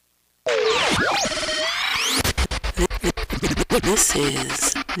This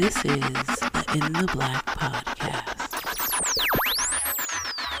is the In the Black podcast.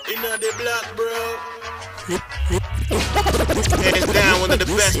 In the black, bro. Hands down, one of the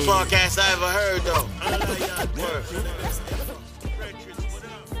best podcasts I ever heard, though. I don't know y'all word.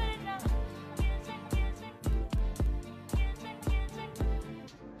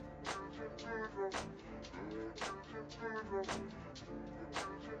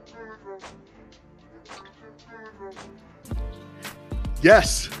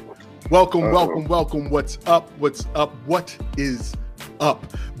 Yes. Welcome. What's up? What is up?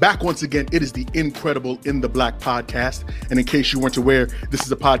 Back once again, it is the incredible In the Black podcast. And in case you weren't aware, this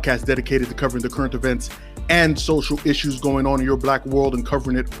is a podcast dedicated to covering the current events and social issues going on in your black world and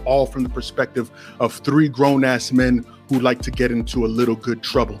covering it all from the perspective of three grown-ass men who like to get into a little good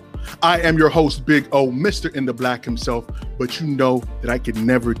trouble. I am your host, Big O, Mr. In the Black himself, but you know that I could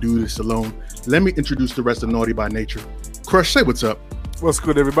never do this alone. Let me introduce the rest of Naughty by Nature. Crush, say what's up. What's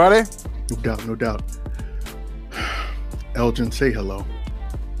good, everybody? No doubt. Elgin, say hello.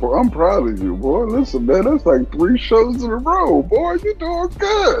 Well, I'm proud of you, boy. Listen, man, that's like 3 shows in a row, boy. You're doing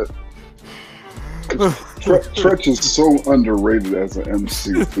good. Tretch is so underrated as an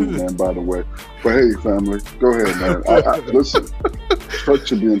MC, too, man, by the way. But hey, family, go ahead, man. Listen, Tretch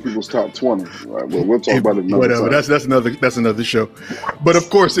should be in people's top 20. Right? Well, we'll talk about it another time. That's another show. But of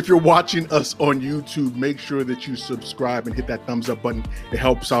course, if you're watching us on YouTube, make sure that you subscribe and hit that thumbs up button. It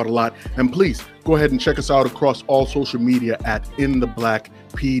helps out a lot. And please go ahead and check us out across all social media at In the Black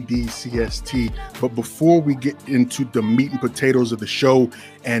PDCST. But before we get into the meat and potatoes of the show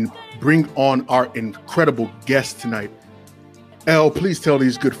and bring on our incredible guest tonight, El, please tell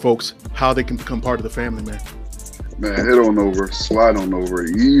these good folks how they can become part of the family, man. Man, head on over, slide on over,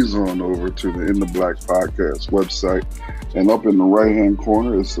 ease on over to the In the Black podcast website. And up in the right-hand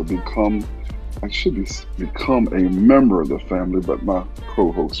corner is to become a member of the family, but my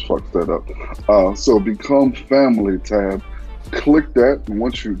co-host fucked that up. So become family tab. Click that, and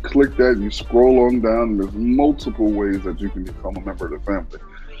once you click that, you scroll on down, and there's multiple ways that you can become a member of the family.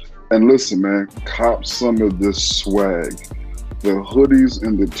 And listen, man, cop some of this swag. The hoodies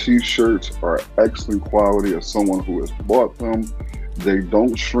and the t-shirts are excellent quality as someone who has bought them. They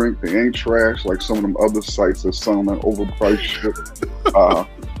don't shrink. They ain't trash like some of them other sites that sound like overpriced shit.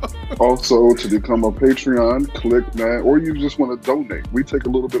 Also, to become a Patreon, click that, or you just want to donate. We take a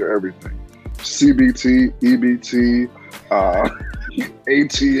little bit of everything. CBT, EBT,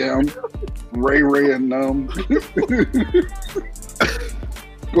 ATM, Ray and Numb.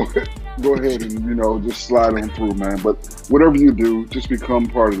 Go ahead and, just slide on through, man. But whatever you do, just become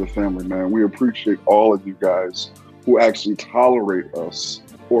part of the family, man. We appreciate all of you guys who actually tolerate us,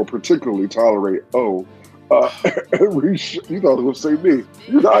 or particularly tolerate O. You thought it was going to say me.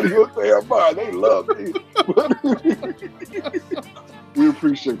 You thought he was saying mine. They love me. We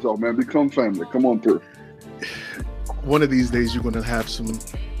appreciate y'all, man. Become family. Come on through. One of these days, you're going to have some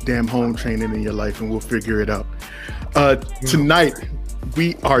damn home training in your life, and we'll figure it out. Tonight,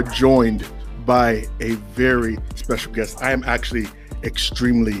 we are joined by a very special guest. I am actually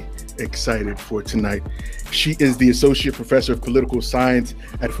extremely excited for tonight. She is the Associate Professor of Political Science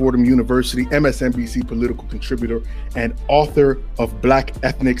at Fordham University, MSNBC political contributor, and author of Black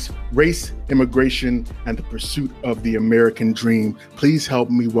Ethnics, Race, Immigration, and the Pursuit of the American Dream. Please help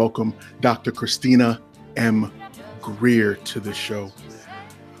me welcome Dr. Christina M. Greer to the show.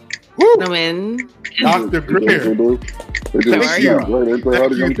 Come in. Dr. Greer.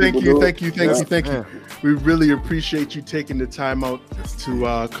 Thank you. We really appreciate you taking the time out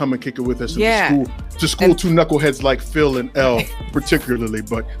to come and kick it with us to school two knuckleheads like Phil and L particularly.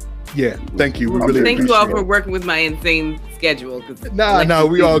 But yeah, thank you. We really thank you all for working with my insane schedule. Nah,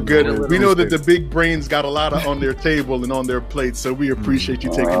 we all good. We know that the big brains got a lot on their table and on their plates, so we appreciate you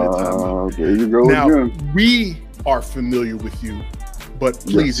taking the time out. There you go. Now, again. We are familiar with you, but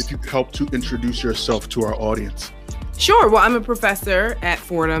please, if you could help to introduce yourself to our audience. Sure. Well, I'm a professor at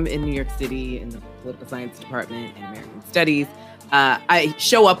Fordham in New York City in the Political Science Department and American Studies. I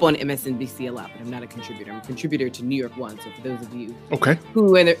show up on MSNBC a lot, but I'm not a contributor. I'm a contributor to New York One. So for those of you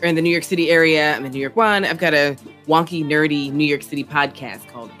who are in the New York City area, I'm in New York One. I've got a wonky, nerdy New York City podcast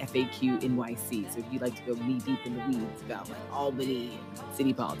called FAQ NYC. So if you'd like to go knee deep in the weeds about like Albany and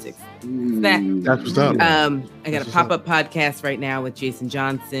city politics, that's what's up. I got a pop-up podcast right now with Jason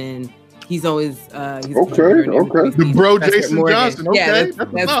Johnson. He's always okay. The bro Jason Johnson. Okay,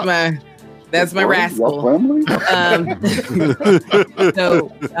 that's That's my rascal.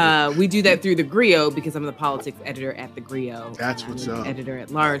 So we do that through the Griot because I'm the politics editor at the Griot. That's what's up. Editor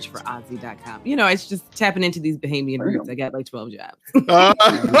at large for Aussie.com. You know, it's just tapping into these Bahamian roots. I got like 12 jobs.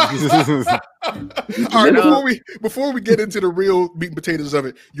 All right, before we get into the real meat and potatoes of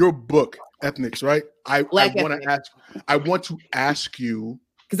it, your book, Ethnics, right? I want to ask you.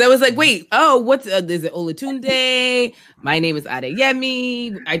 Because I was like, wait, what's is it Olatunde? My name is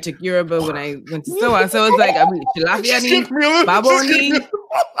Adeyemi. I took Yoruba when I went to SOA. So it's like, Shilafiani, Baboni.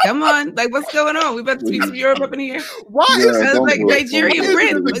 Come on, like, what's going on? We about to speak some Yoruba up in here. Why is that like Nigerian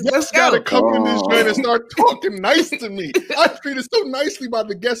Prince? Let's go. Gotta come in this joint and start talking nice to me. I treated so nicely by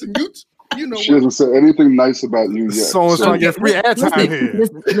the guests, and you know, she hasn't said anything nice about you yet. Someone's trying to get free airtime here.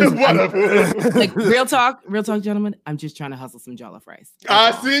 Listen, like real talk, gentlemen. I'm just trying to hustle some jollof rice.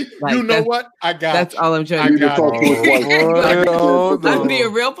 See, like, you know what? I got. That's all I'm trying to do. I'm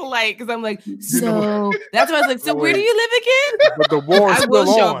being real polite because I'm like, so that's why I was like, so where do you live again? But the war is still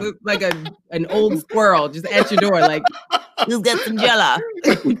show on. up like an old squirrel just at your door, like, who's got some jollof?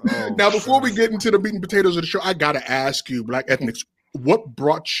 Now, before we get into the meat and potatoes of the show, I gotta ask you, Black Ethnics, what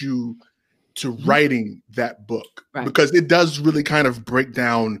brought you to writing that book? Right. Because it does really kind of break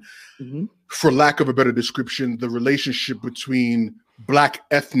down, for lack of a better description, the relationship between Black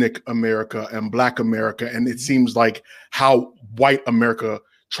ethnic America and Black America, and it seems like how white America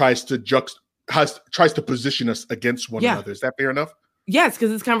tries to position us against one another. Is that fair enough? Yes, because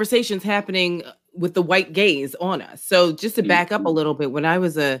this conversation's happening with the white gaze on us. So just to back up a little bit, when I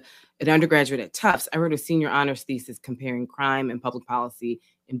was an undergraduate at Tufts, I wrote a senior honors thesis comparing crime and public policy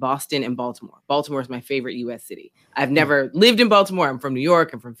in Boston and Baltimore. Baltimore is my favorite U.S. city. I've never lived in Baltimore. I'm from New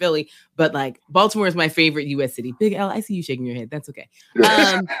York. I'm from Philly. But like Baltimore is my favorite U.S. city. Big L, I see you shaking your head. That's okay.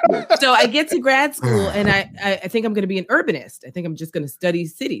 So I get to grad school and I think I'm going to be an urbanist. I think I'm just going to study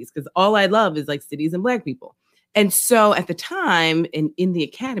cities because all I love is like cities and Black people. And so at the time in the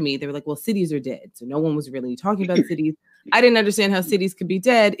academy, they were like, well, cities are dead. So no one was really talking about cities. I didn't understand how cities could be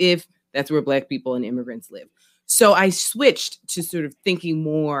dead if that's where Black people and immigrants live. So I switched to sort of thinking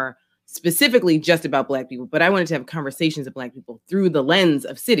more specifically just about Black people, but I wanted to have conversations of Black people through the lens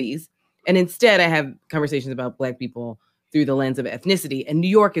of cities. And instead I have conversations about Black people through the lens of ethnicity. And New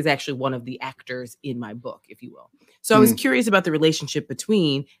York is actually one of the actors in my book, if you will. So I was curious about the relationship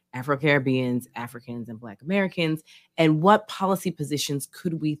between Afro-Caribbeans, Africans, and Black Americans, and what policy positions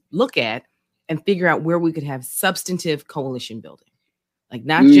could we look at and figure out where we could have substantive coalition building. Like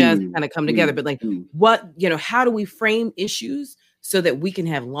not just kind of come together, but like how do we frame issues so that we can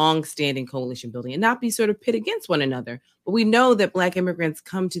have long-standing coalition building and not be sort of pit against one another. But we know that Black immigrants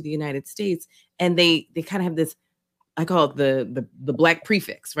come to the United States and they kind of have this, I call it the Black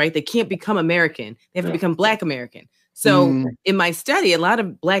prefix, right? They can't become American. They have to become Black American. So in my study, a lot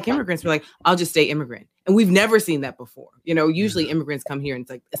of Black immigrants were like, I'll just stay immigrant. And we've never seen that before. You know, usually immigrants come here and it's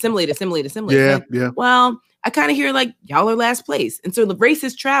like assimilate. Like, well, I kind of hear like y'all are last place. And so the race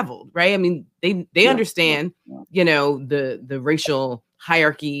has traveled, right? I mean, they understand, you know, the racial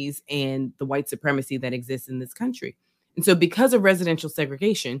hierarchies and the white supremacy that exists in this country. And so because of residential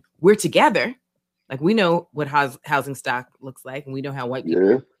segregation, we're together. Like we know what housing stock looks like and we know how white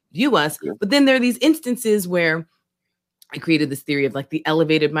people view us. But then there are these instances where I created this theory of like the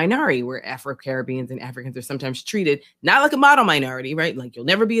elevated minority where Afro-Caribbeans and Africans are sometimes treated not like a model minority, right? Like you'll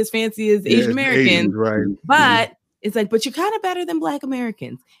never be as fancy as Asian Americans, right? But it's like, but you're kind of better than Black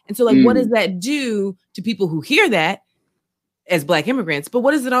Americans. And so like, what does that do to people who hear that as Black immigrants? But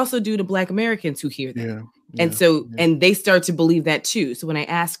what does it also do to Black Americans who hear that? And so, and they start to believe that too. So when I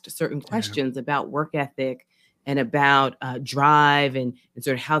asked certain questions about work ethic and about drive and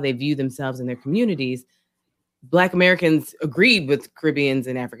sort of how they view themselves in their communities, Black Americans agreed with Caribbeans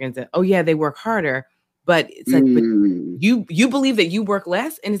and Africans that, oh yeah, they work harder, but it's like, but you believe that you work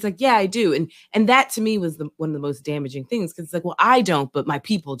less? And it's like, yeah, I do. And that to me was one of the most damaging things. Cause it's like, well, I don't, but my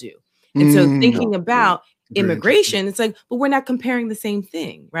people do. And so thinking about immigration, it's like, but we're not comparing the same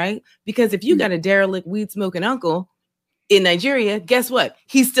thing, right? Because if you got a derelict weed smoking uncle in Nigeria, guess what?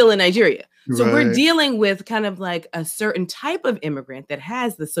 He's still in Nigeria. So we're dealing with kind of like a certain type of immigrant that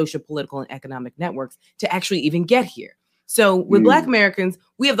has the social, political, and economic networks to actually even get here. So with Black Americans,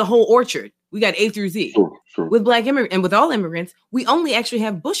 we have the whole orchard. We got A through Z. Sure. With Black immigrants and with all immigrants, we only actually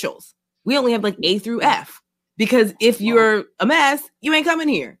have bushels. We only have like A through F. Because if you're a mess, you ain't coming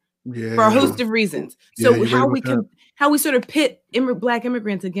here for a host of reasons. So how we sort of pit Black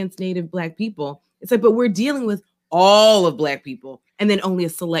immigrants against Native Black people, it's like, but we're dealing with all of Black people and then only a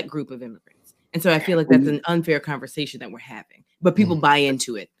select group of immigrants. And so I feel like that's an unfair conversation that we're having, but people buy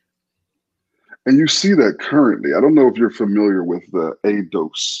into it. And you see that currently. I don't know if you're familiar with the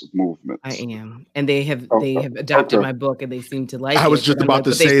ADOS movement. I am, and they have Okay. adopted my book, and they seem to like it. I was just but I'm about like, to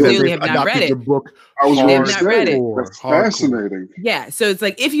but they say that clearly they've have not read adopted it. your book. I was going to They have not read it. say, that's Hardcore. fascinating. Yeah, so it's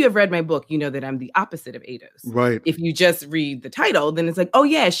like if you have read my book, you know that I'm the opposite of ADOS. Right. If you just read the title, then it's like, oh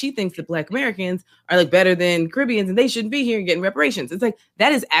yeah, she thinks that Black Americans are like better than Caribbeans, and they shouldn't be here and getting reparations. It's like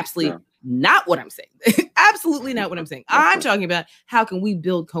that is absolutely not what I'm saying. Absolutely not what I'm saying. I'm talking about how can we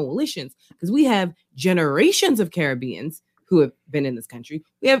build coalitions, because we have generations of Caribbeans who have been in this country.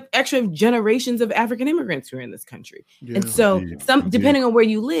 We have actually generations of African immigrants who are in this country. And so depending on where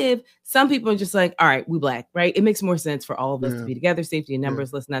you live, some people are just like, all right, we Black, right? It makes more sense for all of us to be together, safety in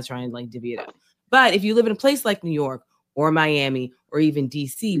numbers. Let's not try and like divvy it up. But if you live in a place like New York or Miami or even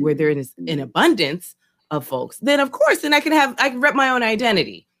DC, where there is an abundance of folks, then of course, then I can rep my own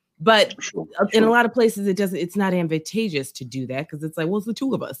identity. But in a lot of places, it's not advantageous to do that, because it's like, well, it's the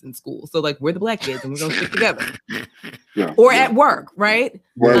two of us in school. So like we're the Black kids and we're going to stick together. Or at work, right?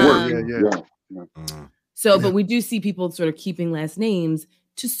 So, but we do see people sort of keeping last names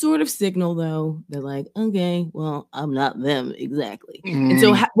to sort of signal, though, that like, okay, well, I'm not them exactly. And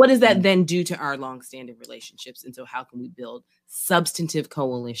so what does that then do to our longstanding relationships? And so how can we build substantive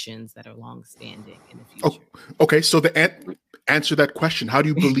coalitions that are longstanding in the future? Okay, so answer that question. How do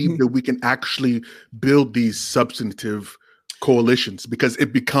you believe that we can actually build these substantive coalitions? Because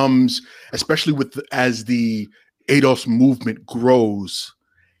it becomes, especially as the ADOS movement grows.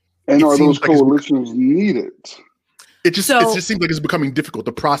 And are those coalitions needed? It just seems like it's becoming difficult.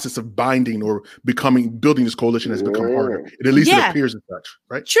 The process of binding or building this coalition has become harder. At least it appears as such,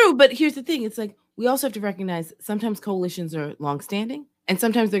 right? True, but here's the thing. It's like we also have to recognize sometimes coalitions are longstanding and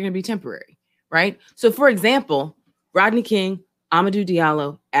sometimes they're going to be temporary, right? So for example, Rodney King, Amadou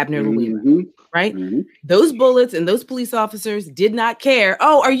Diallo, Abner Louima, right? Those bullets and those police officers did not care.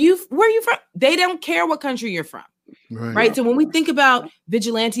 Oh, where are you from? They don't care what country you're from, right? So when we think about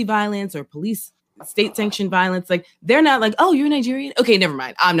vigilante violence or police state sanctioned violence, like they're not like, oh, you're Nigerian? Okay, never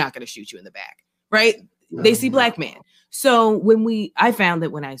mind. I'm not going to shoot you in the back, right? They see Black man. So I found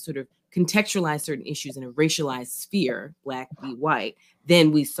that when I sort of contextualize certain issues in a racialized sphere, Black v. white,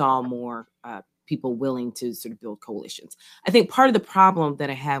 then we saw more people willing to sort of build coalitions. I think part of the problem that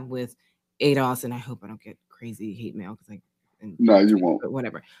I have with ADOS, and I hope I don't get crazy hate mail because no, you won't.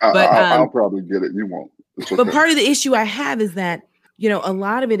 Whatever. I'll probably get it. You won't. Okay. But part of the issue I have is that, you know, a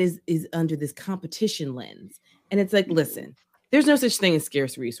lot of it is under this competition lens. And it's like, listen, there's no such thing as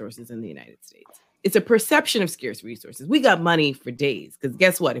scarce resources in the United States. It's a perception of scarce resources. We got money for days, because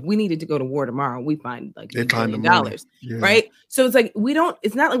guess what? If we needed to go to war tomorrow, we find like $1 billion, right? So it's like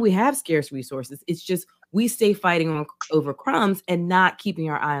it's not like we have scarce resources. It's just we stay fighting over crumbs and not keeping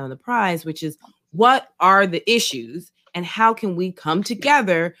our eye on the prize, which is what are the issues and how can we come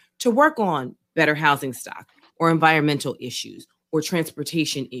together to work on better housing stock or environmental issues or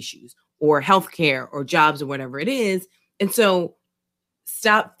transportation issues or healthcare or jobs or whatever it is. And so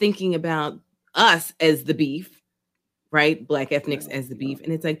stop thinking about us as the beef, right? Black ethnics as the beef.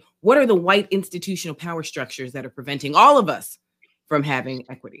 And it's like, what are the white institutional power structures that are preventing all of us from having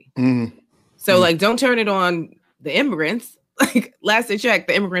equity? So like, don't turn it on the immigrants. Like last I checked,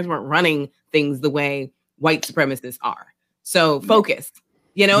 the immigrants weren't running things the way white supremacists are. So focus,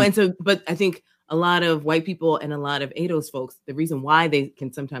 you know? And so, but I think a lot of white people and a lot of ADOS folks, the reason why they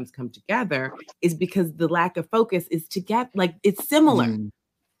can sometimes come together is because the lack of focus is to get like, it's similar,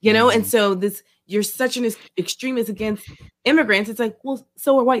 you know? And so you're such an extremist against immigrants. It's like, well,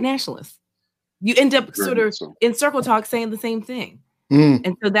 so are white nationalists. You end up sort of in circle talk saying the same thing.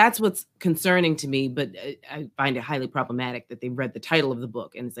 And so that's what's concerning to me, but I find it highly problematic that they read the title of the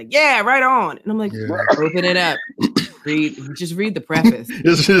book and it's like, yeah, right on. And I'm like, open it up. Just read the preface.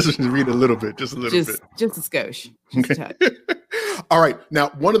 just read a little bit, just a little bit. Just a skosh. Just a touch. All right. Now,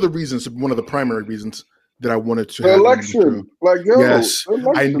 one of the primary reasons that I wanted to the election,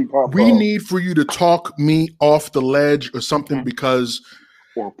 we need for you to talk me off the ledge or something because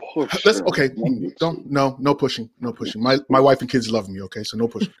or push. No pushing. My wife and kids love me. Okay, so no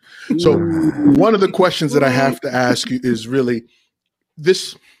pushing. So one of the questions that I have to ask you is really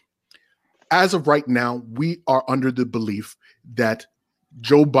this. As of right now, we are under the belief that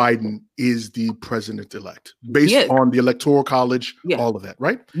Joe Biden is the president-elect based on the Electoral College, all of that,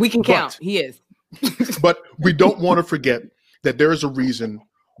 right? We can count. He is. But we don't want to forget that there is a reason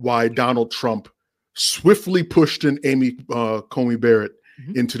why Donald Trump swiftly pushed in Amy Coney Barrett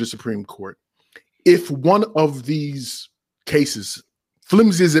into the Supreme Court. If one of these cases,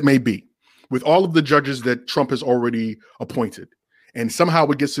 flimsy as it may be, with all of the judges that Trump has already appointed, and somehow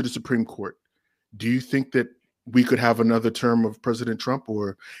it gets to the Supreme Court, do you think that we could have another term of President Trump,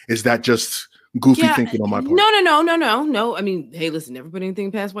 or is that just goofy thinking on my part. No. I mean, hey, listen, never put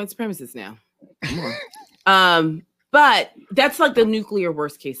anything past white supremacists now. Come on. But that's like the nuclear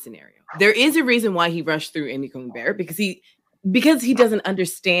worst case scenario. There is a reason why he rushed through Amy Coney Barrett because he doesn't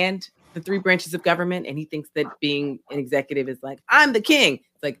understand the three branches of government, and he thinks that being an executive is like, I'm the king.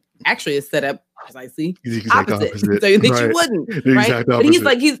 It's like, actually it's set up precisely opposite. So that you wouldn't, right?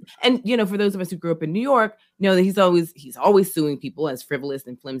 But for those of us who grew up in New York, know that he's always suing people as frivolous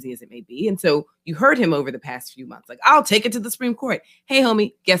and flimsy as it may be. And so you heard him over the past few months, like, I'll take it to the Supreme Court. Hey,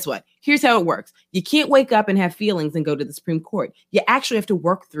 homie, guess what? Here's how it works. You can't wake up and have feelings and go to the Supreme Court. You actually have to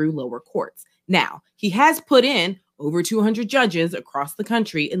work through lower courts. Now, he has put in over 200 judges across the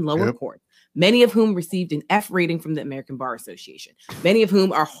country in lower courts, many of whom received an F rating from the American Bar Association, many of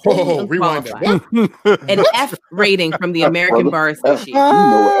whom are wholly unqualified. An F rating from the American Bar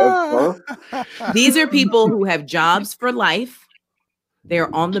Association. These are people who have jobs for life.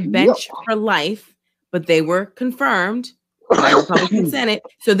 They're on the bench for life, but they were confirmed by the Republican Senate.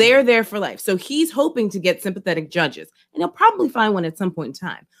 So they are there for life. So he's hoping to get sympathetic judges, and he'll probably find one at some point in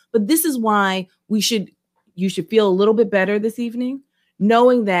time. But this is why you should feel a little bit better this evening,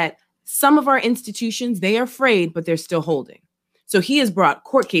 knowing that some of our institutions, they are afraid, but they're still holding. So he has brought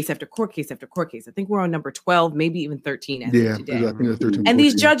court case after court case after court case. I think we're on number 12, maybe even 13 as of today. I think 13, and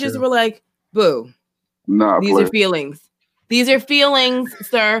these judges were like, boo, these are feelings. These are feelings,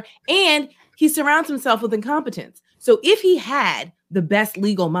 sir. And he surrounds himself with incompetence. So if he had the best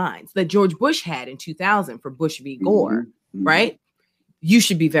legal minds that George Bush had in 2000 for Bush v. Gore, right? You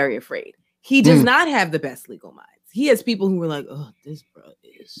should be very afraid. He does not have the best legal minds. He has people who were like, oh, this bro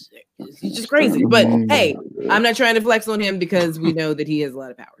is sick. He's just crazy. But hey, I'm not trying to flex on him because we know that he has a lot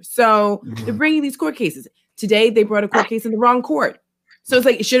of power. So they're bringing these court cases. Today, they brought a court case in the wrong court. So it's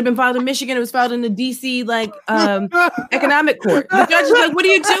like, it should have been filed in Michigan. It was filed in the DC, economic court. The judge is like, what are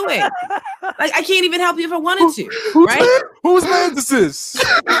you doing? Like, I can't even help you if I wanted to, right? Whose land is this? So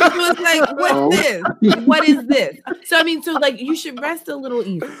it's like, what's this? What is this? So, I mean, you should rest a little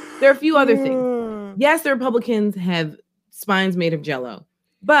easy. There are a few other things. Yes, the Republicans have spines made of jello,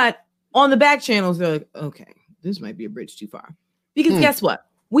 but on the back channels, they're like, okay, this might be a bridge too far. Because guess what?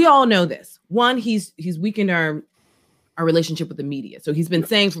 We all know this. One, he's weakened our relationship with the media. So he's been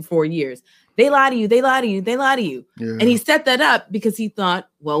saying for 4 years, they lie to you, they lie to you, they lie to you. Yeah. And he set that up because he thought,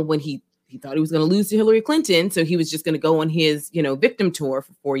 well, when he thought he was going to lose to Hillary Clinton, so he was just going to go on his, victim tour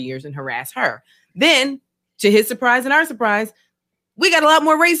for 4 years and harass her. Then, to his surprise and our surprise, we got a lot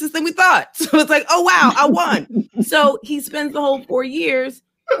more racist than we thought. So it's like, oh, wow, I won. So he spends the whole 4 years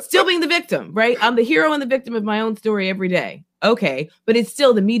still being the victim, right? I'm the hero and the victim of my own story every day. Okay, but it's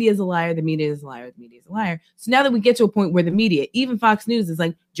still the media is a liar, the media is a liar, the media is a liar. So now that we get to a point where the media, even Fox News, is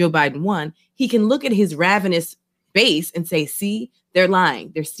like, Joe Biden won, he can look at his ravenous base and say, see, they're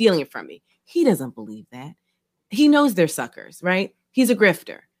lying, they're stealing it from me. He doesn't believe that. He knows they're suckers, right? He's a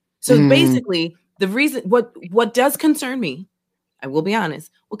grifter. So basically, the reason, what does concern me, I will be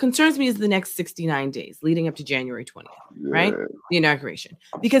honest, what concerns me is the next 69 days leading up to January 20th, right? The inauguration,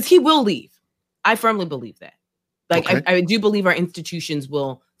 because he will leave. I firmly believe that. I do believe our institutions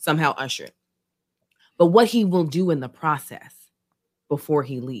will somehow usher it. But what he will do in the process before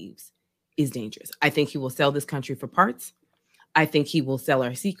he leaves is dangerous. I think he will sell this country for parts. I think he will sell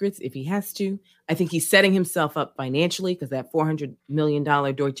our secrets if he has to. I think he's setting himself up financially because that $400 million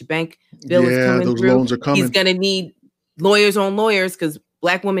Deutsche Bank bill is coming through. Loans are coming. He's going to need lawyers on lawyers because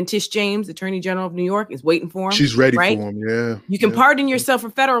Black woman Tish James, Attorney General of New York, is waiting for him. She's ready for him, yeah. You can pardon yourself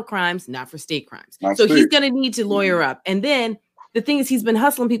for federal crimes, not for state crimes. He's going to need to lawyer up. And then the thing is, he's been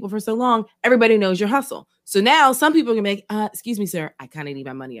hustling people for so long, everybody knows your hustle. So now some people can make, excuse me, sir, I kind of need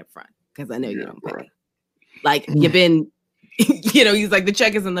my money up front because I know you don't pay. Like, you've been, he's like, the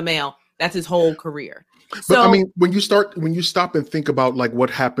check is in the mail. That's his whole career. But I mean, when you stop and think about like what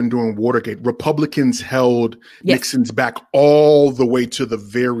happened during Watergate, Republicans held Nixon's back all the way to the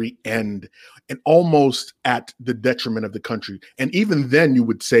very end and almost at the detriment of the country. And even then you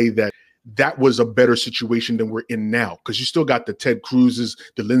would say that was a better situation than we're in now, because you still got the Ted Cruz's,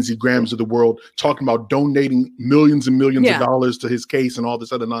 the Lindsey Grahams of the world talking about donating millions and millions of dollars to his case and all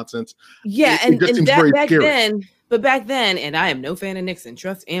this other nonsense. Yeah. And that back then, and I am no fan of Nixon,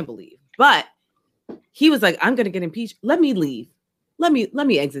 trust and believe, but he was like, I'm going to get impeached. Let me leave. Let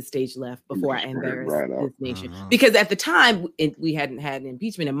me exit stage left before I embarrass this nation. Because at the time, we hadn't had an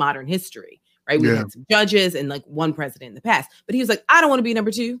impeachment in modern history, right? We had some judges and like one president in the past. But he was like, I don't want to be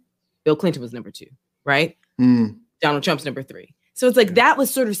number 2. Bill Clinton was number 2, right? Donald Trump's number 3. So it's like that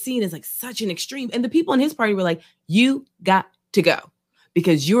was sort of seen as like such an extreme. And the people in his party were like, you got to go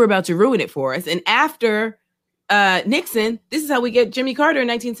because you were about to ruin it for us. And after Nixon, this is how we get Jimmy Carter in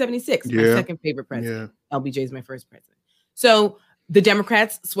 1976. My second favorite president. LBJ is my first president. So the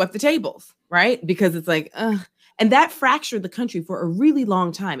Democrats swept the tables, right? Because it's like, and that fractured the country for a really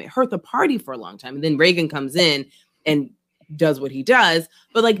long time. It hurt the party for a long time. And then Reagan comes in and does what he does.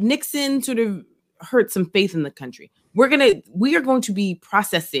 But like Nixon sort of hurt some faith in the country. We are going to be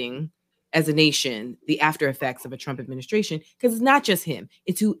processing as a nation the after effects of a Trump administration, because it's not just him.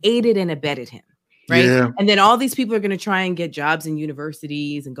 It's who aided and abetted him. Right. Yeah. And then all these people are going to try and get jobs in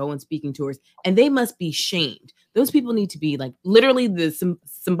universities and go on speaking tours, and they must be shamed. Those people need to be like literally the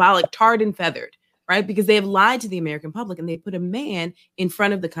symbolic tarred and feathered, right? Because they have lied to the American public and they put a man in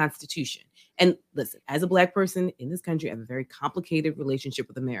front of the Constitution. And listen, as a Black person in this country, I have a very complicated relationship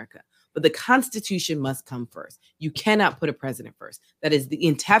with America, but the Constitution must come first. You cannot put a president first. That is the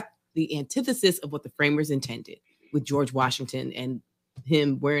antithesis of what the framers intended with George Washington and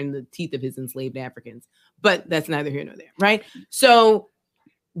him wearing the teeth of his enslaved Africans. But that's neither here nor there, right? So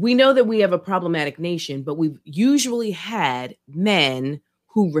we know that we have a problematic nation, but we've usually had men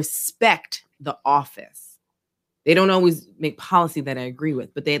who respect the office. They don't always make policy that I agree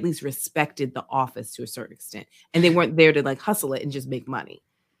with, but they at least respected the office to a certain extent. And they weren't there to like hustle it and just make money.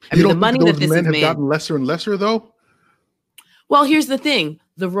 I mean, the money that this men have gotten lesser and lesser, though? Well, here's the thing.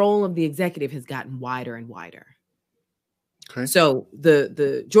 The role of the executive has gotten wider and wider. Okay. So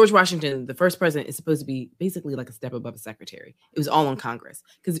the George Washington, the first president, is supposed to be basically like a step above a secretary. It was all on Congress.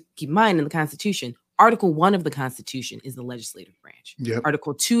 Because keep in mind, in the Constitution, Article 1 of the Constitution is the legislative branch. Yep.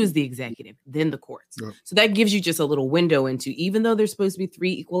 Article 2 is the executive, then the courts. Yep. So that gives you just a little window into, even though there's supposed to be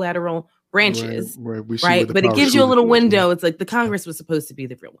 3 equilateral branches, right? But it gives you a little window. It's like the Congress was supposed to be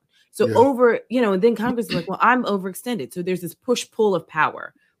the real one. So and then Congress is like, well, I'm overextended. So there's this push-pull of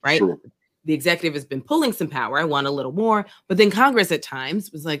power, right? Sure. The executive has been pulling some power. I want a little more. But then Congress at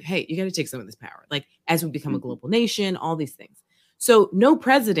times was like, hey, you got to take some of this power. Like as we become a global nation, all these things. So no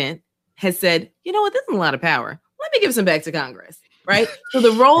president has said, you know what, this is a lot of power. Let me give some back to Congress, right? So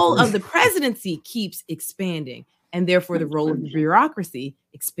the role of the presidency keeps expanding. And therefore the role of the bureaucracy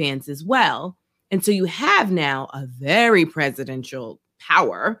expands as well. And so you have now a very presidential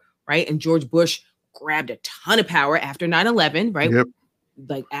power, right? And George Bush grabbed a ton of power after 9/11, right? Yep.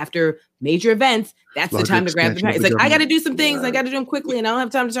 Like after major events, that's the time to grab the power. It's like, I got to do some things. I got to do them quickly and I don't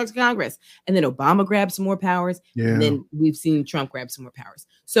have time to talk to Congress. And then Obama grabbed some more powers. Yeah. And then we've seen Trump grab some more powers.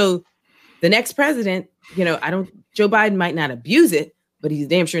 So the next president, Joe Biden might not abuse it, but he's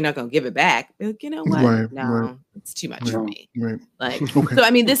damn sure not going to give it back. Like, you know what? It's too much for me. Right. Like, so, I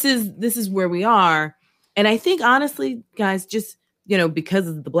mean, this is where we are. And I think honestly, guys, just, because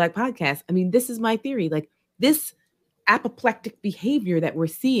of the Black podcast, I mean, this is my theory. Like this apoplectic behavior that we're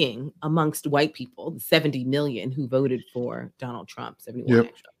seeing amongst white people, the 70 million who voted for Donald Trump, 71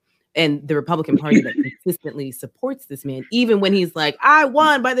 actually, and the Republican Party that consistently supports this man, even when he's like, I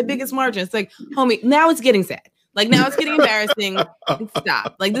won by the biggest margin. It's like, homie, now it's getting sad. Like now it's getting embarrassing.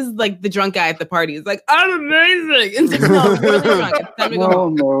 Stop. Like this is like the drunk guy at the party. It's like, I'm amazing. And it's like, no, I'm really drunk. It's time to go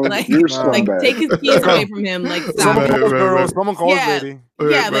home. Like take his keys away from him. Like stop. Someone call his lady.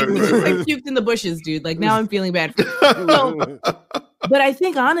 Yeah, like we just like puked in the bushes, dude. Like now I'm feeling bad for you. So, but I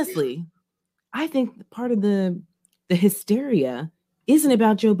think honestly, part of the hysteria isn't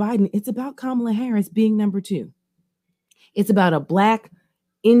about Joe Biden. It's about Kamala Harris being number 2. It's about a Black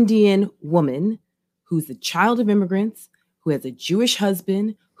Indian woman who's the child of immigrants, who has a Jewish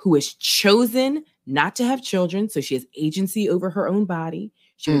husband, who has chosen not to have children. So she has agency over her own body.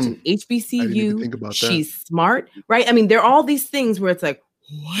 She went to HBCU. She's smart, right? I mean, there are all these things where it's like,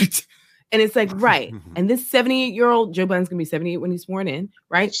 what? And it's like, right. And this 78-year-old, Joe Biden's going to be 78 when he's sworn in,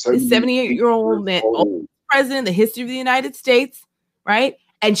 right? This 78-year-old man, president, the history of the United States, right?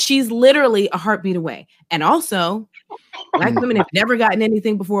 And she's literally a heartbeat away. And also, Black women have never gotten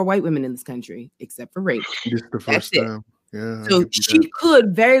anything before white women in this country, except for rape. This is the first time. Yeah. So she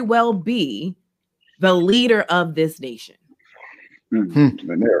could very well be the leader of this nation. And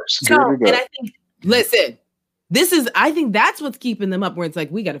I think, listen, I think that's what's keeping them up, where it's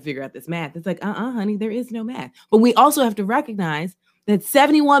like, we got to figure out this math. It's like, honey, there is no math. But we also have to recognize that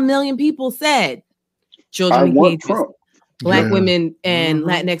 71 million people said children engagement, Black women and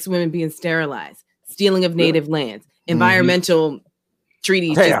Latinx women being sterilized, stealing of native lands, environmental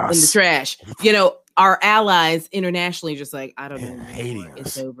treaties just in the trash. Our allies internationally just like, I don't know,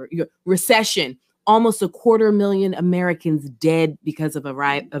 it's over. Recession, almost 250,000 Americans dead because of a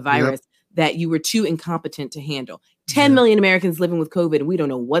virus that you were too incompetent to handle. 10 million Americans living with COVID, and we don't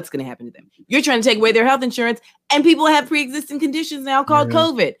know what's going to happen to them. You're trying to take away their health insurance, and people have pre-existing conditions now called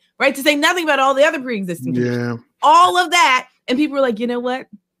COVID, right? To say nothing about all the other pre-existing conditions. All of that, and people are like, you know what?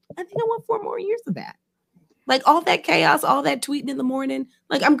 I think I want 4 more years of that. Like all that chaos, all that tweeting in the morning,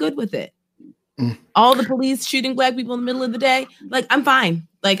 like I'm good with it. All the police shooting black people in the middle of the day, like I'm fine.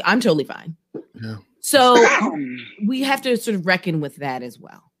 Like I'm totally fine. Yeah. So we have to sort of reckon with that as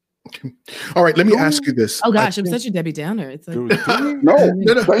well. Okay. All right, let me ask you this. Oh gosh, I'm such a Debbie Downer. It's like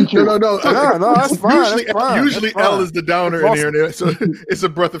no, thank you. No, that's fine. Usually L is the downer in here, so it's a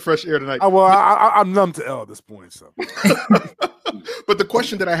breath of fresh air tonight. I'm numb to L at this point. So, but the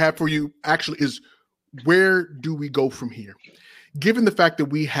question that I have for you actually is, where do we go from here? Given the fact that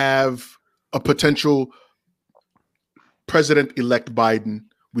we have a potential President-elect Biden,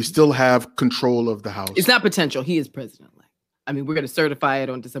 we still have control of the House. It's not potential. He is president-elect. I mean, we're going to certify it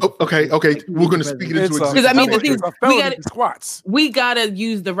on December. Okay. We're going to speak it into existence. Because I mean, the thing we got to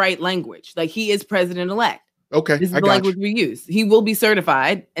use the right language. Like he is president-elect. Okay, this is the language we use. He will be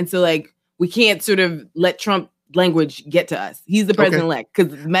certified, and so like we can't sort of let Trump language get to us. He's the president-elect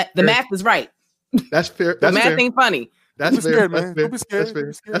because the math is right. That's fair. The math ain't funny. That's fair.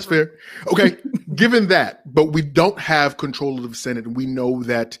 That's fair. Okay, given that, but we don't have control of the Senate, and we know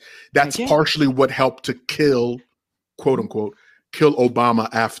that that's partially what helped to kill, quote unquote, kill Obama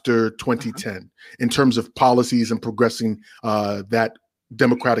after 2010 in terms of policies and progressing that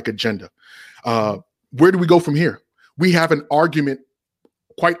Democratic agenda. Where do we go from here? We have an argument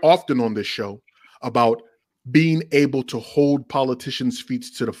quite often on this show about being able to hold politicians' feet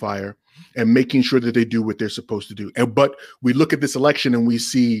to the fire and making sure that they do what they're supposed to do. But we look at this election and we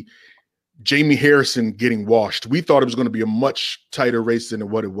see Jamie Harrison getting washed. We thought it was going to be a much tighter race than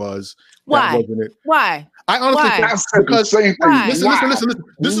what it was. Why? That wasn't it. Why? I honestly think because listen.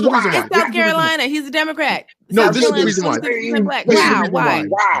 This is the reason why. It's South Carolina. He's a Democrat. No, this is the reason why.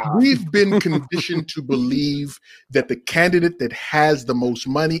 Why? We've been conditioned to believe that the candidate that has the most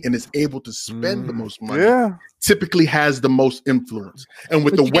money and is able to spend the most money typically has the most influence. And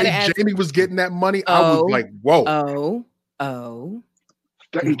with the way Jamie was getting that money, I was like, whoa.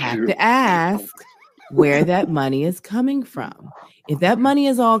 You have to ask where that money is coming from. If that money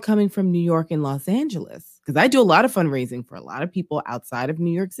is all coming from New York and Los Angeles, because I do a lot of fundraising for a lot of people outside of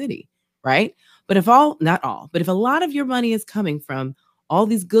New York City, right? But if a lot of your money is coming from all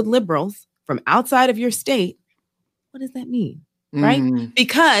these good liberals from outside of your state, what does that mean? Right?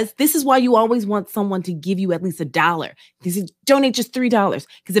 Because this is why you always want someone to give you at least $1. Because donate just $3.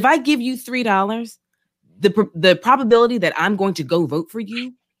 Because if I give you $3, the probability that I'm going to go vote for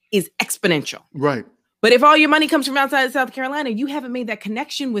you is exponential. Right. But if all your money comes from outside of South Carolina, you haven't made that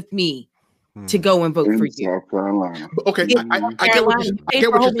connection with me to go and vote for you. South Carolina. Okay, I get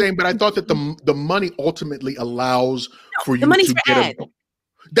what you're saying, but I thought that the money ultimately allows for you to get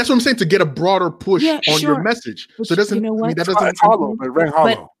that's what I'm saying, to get a broader push on your message. But so doesn't, you know what? I mean, that doesn't hollow, but ring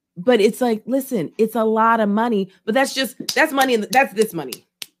hollow. But it's like, listen, it's a lot of money, but that's money. That's this money.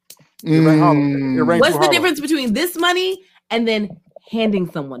 What's the difference between this money and then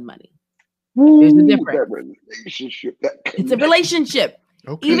handing someone money? There's a difference. It's a relationship.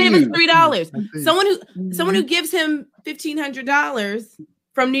 Okay. Even if it's $3, someone who gives him $1,500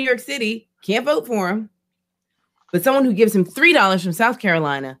 from New York City can't vote for him, but someone who gives him $3 from South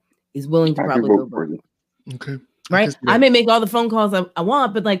Carolina is willing to probably go vote. Okay. Right? I may make all the phone calls I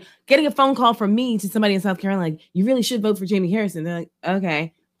want, but like getting a phone call from me to somebody in South Carolina, like, you really should vote for Jamie Harrison. They're like,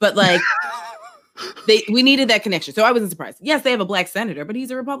 okay. But like, we needed that connection. So I wasn't surprised. Yes, they have a black senator, but he's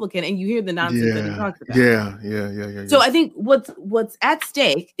a Republican, and you hear the nonsense that he talks about. Yeah. So I think what's at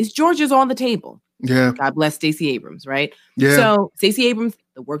stake is Georgia's on the table. Yeah. God bless Stacey Abrams, right? Yeah. So Stacey Abrams,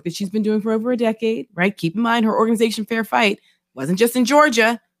 the work that she's been doing for over a decade, right? Keep in mind her organization Fair Fight wasn't just in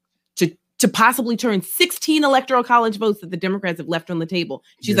Georgia to possibly turn 16 electoral college votes that the Democrats have left on the table.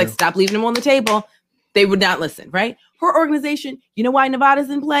 She's like, stop leaving them on the table. They would not listen, right? Her organization, you know why Nevada's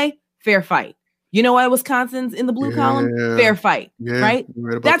in play? Fair Fight. You know why Wisconsin's in the blue column? Fair Fight, right?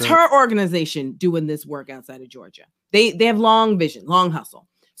 That's her organization doing this work outside of Georgia. They have long vision, long hustle.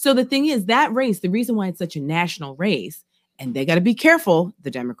 So the thing is, that race, the reason why it's such a national race, and they got to be careful,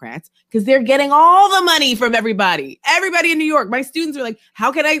 the Democrats, because they're getting all the money from everybody in New York. My students are like,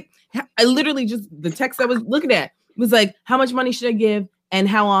 how can I literally just, the text I was looking at was like, how much money should I give and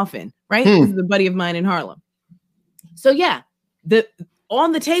how often, right? This is a buddy of mine in Harlem. So yeah,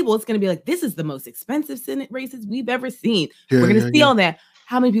 on the table, it's going to be like, this is the most expensive Senate races we've ever seen. We're going to see all that.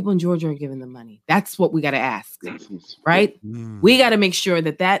 How many people in Georgia are giving them money? That's what we got to ask, right? We got to make sure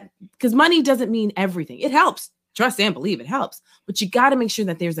that because money doesn't mean everything. It helps. Trust and believe it helps. But you got to make sure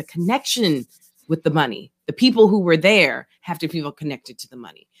that there's a connection with the money. The people who were there have to feel connected to the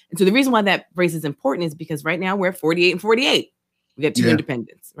money. And so the reason why that race is important is because right now we're at 48 and 48. We got two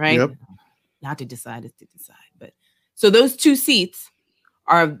independents, right? Yep. Not to decide, it's to decide. But so those two seats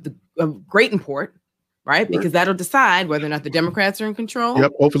are of great import. right? Because that'll decide whether or not the Democrats are in control.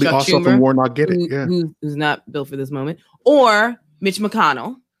 Yep. Hopefully, Chuck Ossoff Schumer, and Warnock get it. Yeah. Who's not built for this moment, or Mitch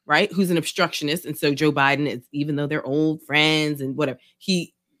McConnell, right? Who's an obstructionist, and so Joe Biden is, even though they're old friends and whatever,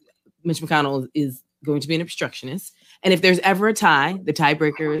 Mitch McConnell is going to be an obstructionist. And if there's ever a tie, the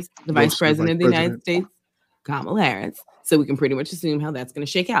tiebreaker is the Vice President of the United States, Kamala Harris. So we can pretty much assume how that's going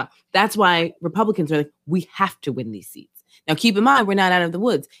to shake out. That's why Republicans are like, we have to win these seats. Now, keep in mind, we're not out of the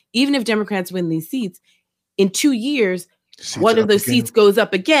woods. Even if Democrats win these seats, in 2 years, one of those seats goes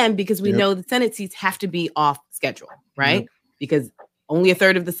up again, because we know the Senate seats have to be off schedule, right? Because only a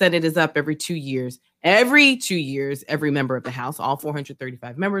third of the Senate is up every 2 years. Every 2 years, every member of the House, all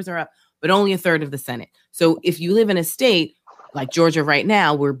 435 members are up, but only a third of the Senate. So if you live in a state like Georgia right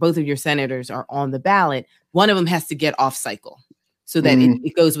now, where both of your senators are on the ballot, one of them has to get off cycle so that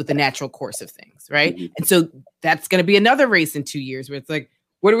it goes with the natural course of things, right? And so that's going to be another race in 2 years where it's like,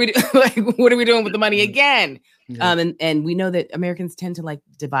 what are we what are we doing with the money again? And we know that Americans tend to like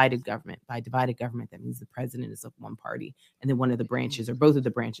divided government. By divided government, that means the president is of one party, and then one of the branches or both of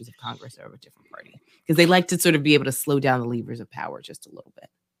the branches of Congress are of a different party, because they like to sort of be able to slow down the levers of power just a little bit.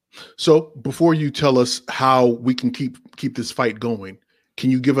 So before you tell us how we can keep this fight going,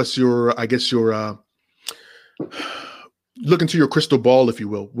 can you give us your look into your crystal ball, if you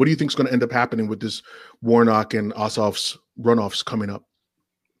will? What do you think is going to end up happening with this Warnock and Ossoff's runoffs coming up?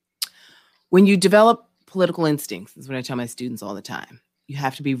 When you develop political instincts, this is what I tell my students all the time, you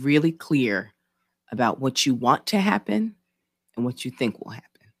have to be really clear about what you want to happen and what you think will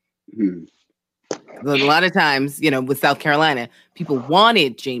happen. A lot of times, with South Carolina, people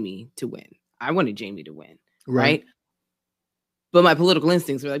wanted Jamie to win. I wanted Jamie to win, right? But my political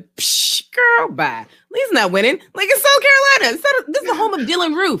instincts were like, psh, girl, bye. He's not winning. Like, it's South Carolina. This is the home of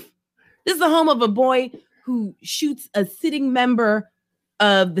Dylan Roof. This is the home of a boy who shoots a sitting member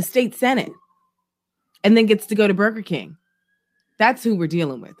of the state Senate and then gets to go to Burger King. That's who we're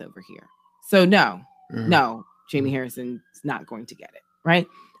dealing with over here. So no, Jamie Harrison's not going to get it, right?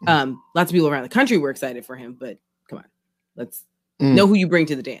 Lots of people around the country were excited for him, but come on, let's know who you bring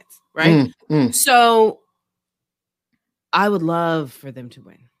to the dance, right? So I would love for them to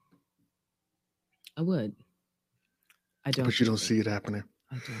win. I would. I don't. But you don't see it happening.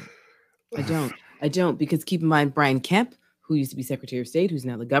 I don't, because keep in mind, Brian Kemp, who used to be Secretary of State, who's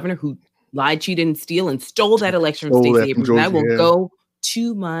now the governor, who lied, cheated, and stole that election from Stacey Abrams. And I will go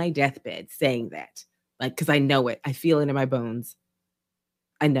to my deathbed saying that, because I know it. I feel it in my bones.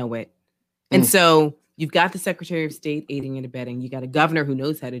 I know it. And so you've got the Secretary of State aiding and abetting. You got a governor who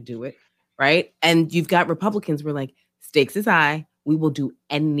knows how to do it, right? And you've got Republicans who are like, stakes is high. We will do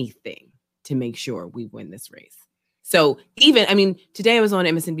anything to make sure we win this race. So today I was on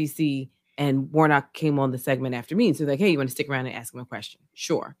MSNBC and Warnock came on the segment after me. And so like, hey, you want to stick around and ask him a question?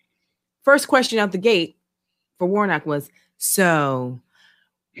 Sure. First question out the gate for Warnock was, so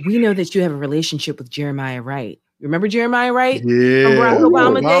we know that you have a relationship with Jeremiah Wright. Remember Jeremiah Wright? Yeah. From Barack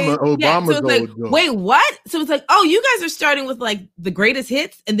Obama days? Obama's so it's like, wait, what? So it's like, oh, you guys are starting with like the greatest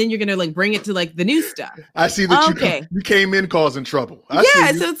hits, and then you're gonna like bring it to like the new stuff. I see that you came in causing trouble. So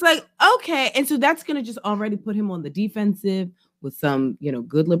it's like, okay, and so that's gonna just already put him on the defensive with some,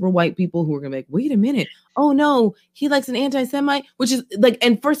 good liberal white people who are gonna be like, wait a minute, oh no, he likes an anti-Semite, which is like,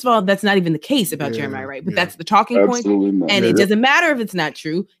 and first of all, that's not even the case about Jeremiah Wright, but that's the talking point, and it doesn't matter if it's not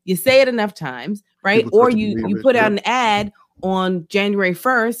true. You say it enough times, right? Or you put out an ad on January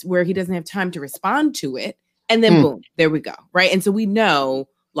 1st where he doesn't have time to respond to it, and then boom, there we go, right? And so we know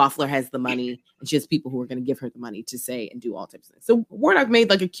Loeffler has the money, and she has people who are going to give her the money to say and do all types of things. So Warnock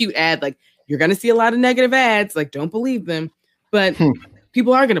made like a cute ad, like, you're going to see a lot of negative ads, like, don't believe them. But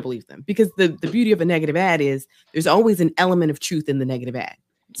people are going to believe them, because the beauty of a negative ad is there's always an element of truth in the negative ad.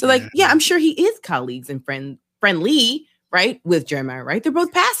 So like, I'm sure he is colleagues and friendly, right, with Jeremiah Wright. They're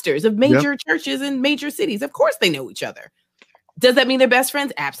both pastors of major churches in major cities. Of course they know each other. Does that mean they're best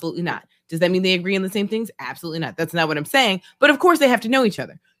friends? Absolutely not. Does that mean they agree on the same things? Absolutely not. That's not what I'm saying. But of course they have to know each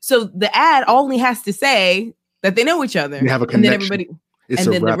other. So the ad only has to say that they know each other. You have a connection. And then everybody...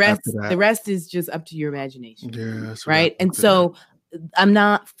 and then the rest is just up to your imagination. Right. And so I'm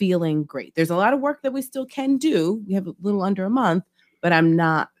not feeling great. There's a lot of work that we still can do. We have a little under a month, but I'm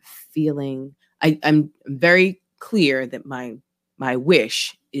not feeling, I'm very clear that my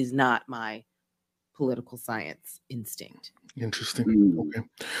wish is not my political science instinct. Interesting. Okay.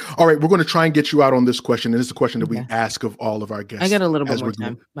 All right. We're going to try and get you out on this question. And this is a question that we ask of all of our guests. I got a little bit more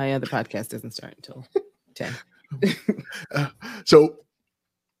time. My other podcast doesn't start until 10. So,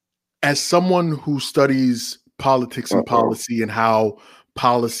 as someone who studies politics and policy and how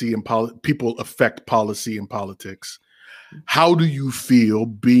policy and people affect policy and politics, how do you feel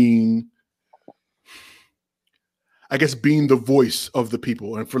being I guess, being the voice of the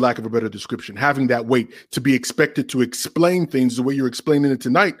people, and for lack of a better description, having that weight to be expected to explain things the way you're explaining it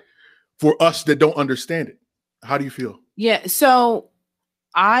tonight for us that don't understand it. How do you feel? Yeah, so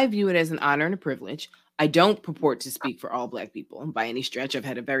I view it as an honor and a privilege. I don't purport to speak for all Black people by any stretch. I've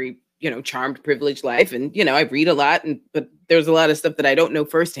had a very, charmed, privileged life, and I read a lot, but there's a lot of stuff that I don't know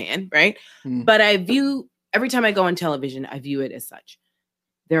firsthand, right? But I view every time I go on television, I view it as such.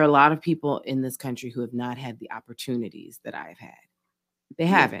 There are a lot of people in this country who have not had the opportunities that I've had. They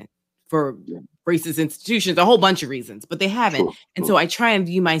haven't, for racist institutions, a whole bunch of reasons, but they haven't. And so I try and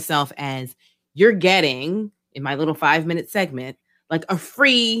view myself as, you're getting, in my little 5-minute segment, like a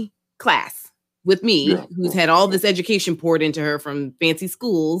free class with me, who's had all this education poured into her from fancy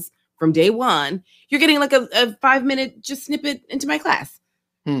schools from day one. You're getting like a 5-minute just snippet into my class.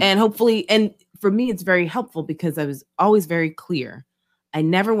 And hopefully, and for me, it's very helpful because I was always very clear. I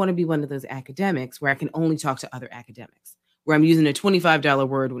never want to be one of those academics where I can only talk to other academics, where I'm using a $25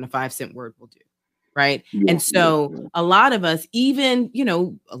 word when a 5-cent word will do. Right. And so a lot of us, even,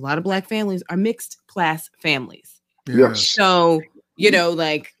 a lot of Black families are mixed class families. Yes. So,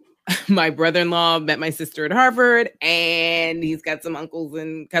 like my brother-in-law met my sister at Harvard, and he's got some uncles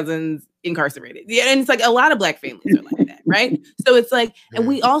and cousins incarcerated. Yeah. And it's like a lot of Black families are like that. Right. So it's like, and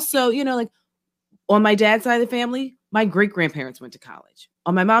we also, like on my dad's side of the family, my great-grandparents went to college.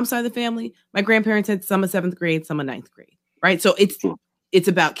 On my mom's side of the family, my grandparents had some of 7th grade, some of 9th grade. Right. So it's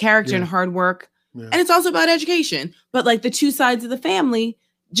about character and hard work. Yeah. And it's also about education. But like the two sides of the family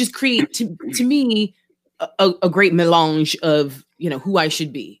just create, to me, a great melange of, who I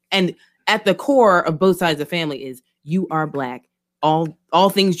should be. And at the core of both sides of the family is, you are Black. All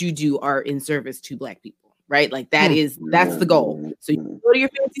things you do are in service to Black people. Right. Like that's the goal. So you go to your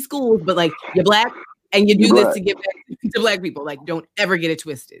fancy schools, but like you're Black and you do this to give back to Black people. Like, don't ever get it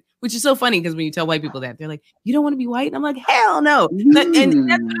twisted, which is so funny because when you tell white people that, they're like, you don't want to be white? And I'm like, hell no. And that's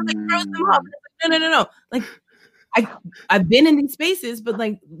what like throws them off. No. Like I've been in these spaces, but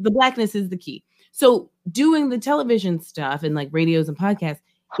like the Blackness is the key. So doing the television stuff and like radios and podcasts,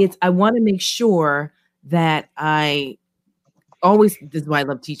 I want to make sure that this is why I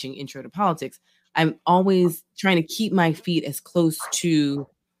love teaching intro to politics. I'm always trying to keep my feet as close to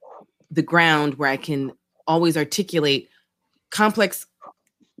the ground where I can always articulate complex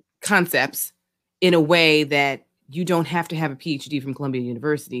concepts in a way that you don't have to have a PhD from Columbia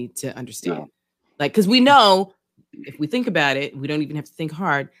University to understand. Like, because we know, if we think about it, we don't even have to think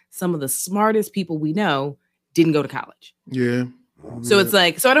hard. Some of the smartest people we know didn't go to college. Yeah. So it's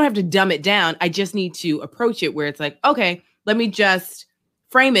like, so I don't have to dumb it down. I just need to approach it where it's like, okay, let me just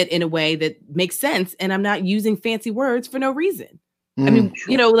frame it in a way that makes sense. And I'm not using fancy words for no reason. I mean,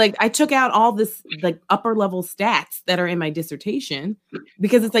 like I took out all this like upper level stats that are in my dissertation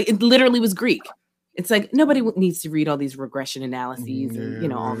because it's like, it literally was Greek. It's like, nobody needs to read all these regression analyses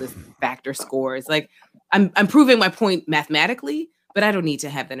and, all this factor scores. Like I'm proving my point mathematically, but I don't need to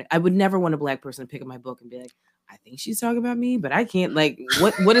have that. I would never want a Black person to pick up my book and be like, I think she's talking about me, but I can't like,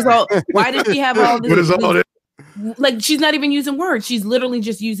 what is all, why does she have all this? What is all this? Like, she's not even using words. She's literally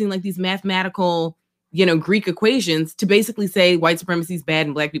just using like these mathematical, Greek equations to basically say white supremacy is bad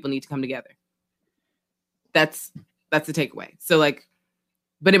and Black people need to come together. That's the takeaway. So like,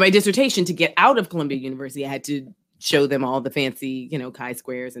 but in my dissertation, to get out of Columbia University, I had to show them all the fancy,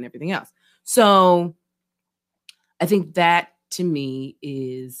 chi-squares and everything else. So I think that to me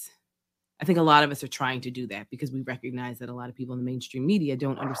I think a lot of us are trying to do that because we recognize that a lot of people in the mainstream media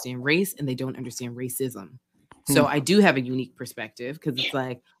don't understand race and they don't understand racism. So I do have a unique perspective because it's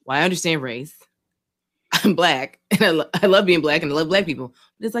like, well, I understand race. I'm Black and I love being Black and I love Black people.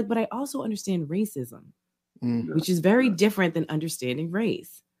 But it's like, but I also understand racism, which is very different than understanding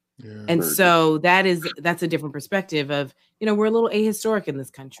race. Yeah, and so that's a different perspective of, we're a little ahistoric in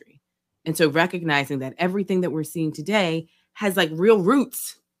this country. And so recognizing that everything that we're seeing today has like real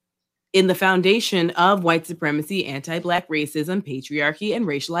roots in the foundation of white supremacy, anti-Black racism, patriarchy, and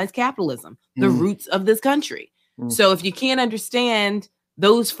racialized capitalism, the roots of this country. So if you can't understand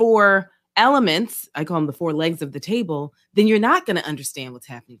those 4 elements, I call them the 4 legs of the table, then you're not going to understand what's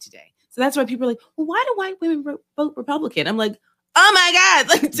happening today. So that's why people are like, well, why do white women vote Republican? I'm like, oh my God.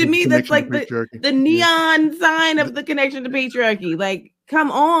 Like, to me, that's like the neon sign of the connection to patriarchy. Like,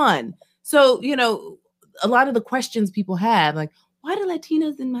 come on. So, a lot of the questions people have, like, why do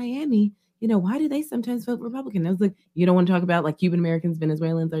Latinos in Miami, why do they sometimes vote Republican? I was like, you don't want to talk about like Cuban Americans,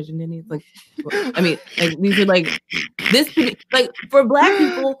 Venezuelans, Argentinians? Like, I mean, like these are like, this, like for Black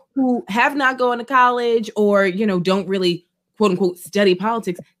people who have not gone to college or, don't really quote unquote study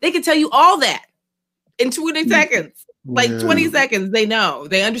politics, they can tell you all that in 20 seconds, like 20 seconds. They know,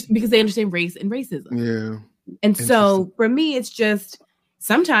 they understand because they understand race and racism. Yeah. And so for me, it's just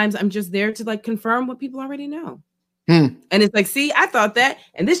sometimes I'm just there to like confirm what people already know. And it's like, see, I thought that,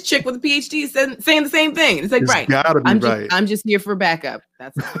 and this chick with a PhD is saying the same thing. It's like, right. I'm just here for backup.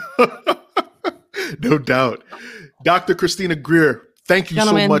 That's no doubt. Dr. Christina Greer, thank you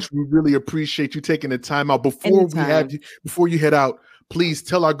so much. We really appreciate you taking the time out. Before you head out, please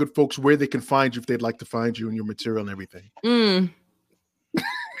tell our good folks where they can find you if they'd like to find you and your material and everything.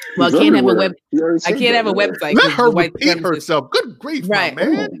 Well, I can't have a website. Let her repeat herself. Good grief, right,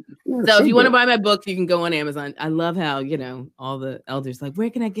 man. So if you want to buy my book, you can go on Amazon. I love how, all the elders like, where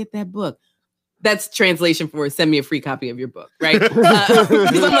can I get that book? That's translation for send me a free copy of your book, right?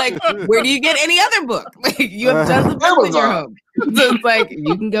 I'm like, where do you get any other book? Like, you have tons of books in your home. So it's like,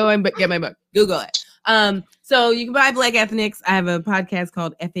 you can go and get my book. Google it. So you can buy Black Ethnics. I have a podcast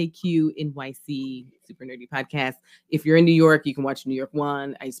called FAQ NYC, super nerdy podcast. If you're in New York, you can watch New York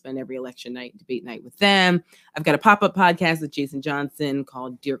One. I spend every election night, debate night with them. I've got a pop-up podcast with Jason Johnson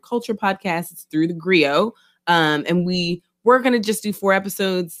called Dear Culture Podcast. It's through the Griot. And we're going to just do 4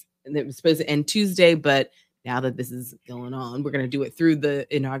 episodes, and it was supposed to end Tuesday, but now that this is going on, we're going to do it through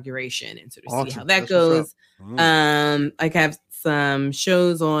the inauguration and sort of see how that goes. I have some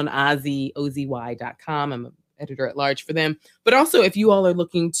shows on OZY.com. I'm an editor at large for them. But also, if you all are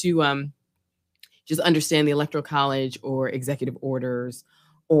looking to just understand the Electoral College or executive orders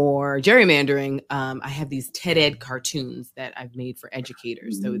or gerrymandering, I have these TED Ed cartoons that I've made for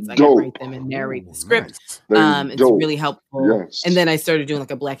educators. So it's like I write them and narrate the script. It's really helpful. Yes. And then I started doing like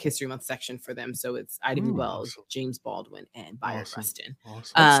a Black History Month section for them. So it's Ida B. Wells, James Baldwin, and Byron Rustin.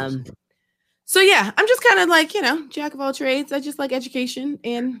 So yeah, I'm just kind of like, jack of all trades. I just like education,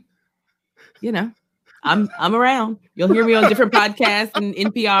 and I'm around. You'll hear me on different podcasts and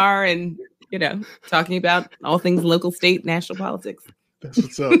NPR and talking about all things local, state, national politics. That's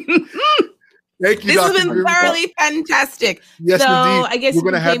what's up. Thank you. This has been thoroughly fantastic. Yes, so indeed. I guess we're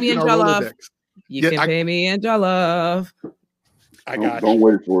going to have me in Jollof. You can pay me in Jollof. I got you. Don't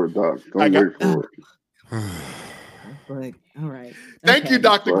wait for it, Doc. Don't wait for it. Like, all right. Thank you,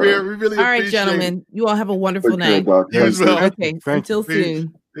 Dr. Greer. We really appreciate it. All right, gentlemen. You all have a wonderful night. You as well. Okay. Until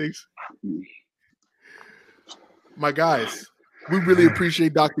soon. Thanks. My guys, we really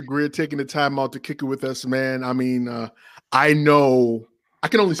appreciate Dr. Greer taking the time out to kick it with us, man. I mean, I know I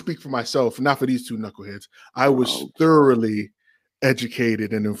can only speak for myself, not for these two knuckleheads. I was thoroughly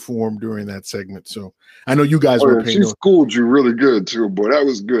educated and informed during that segment. So I know you guys were paying. She schooled you really good too, boy. That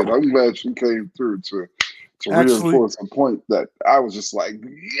was good. I'm glad she came through to reinforce a point that I was just like,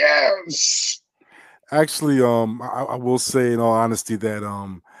 yes. Actually, I will say in all honesty that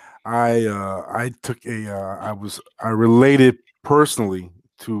I took I related personally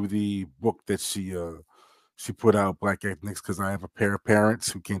to the book that she put out, Black Ethnics, because I have a pair of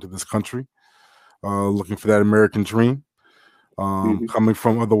parents who came to this country looking for that American dream, coming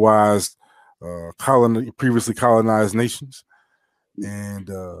from otherwise previously colonized nations, and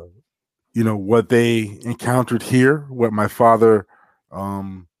what they encountered here, what my father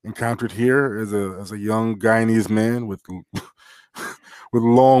encountered here as a young Guyanese man with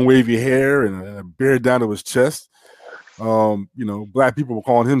long wavy hair and a beard down to his chest. Black people were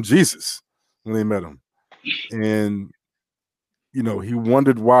calling him Jesus when they met him. And, he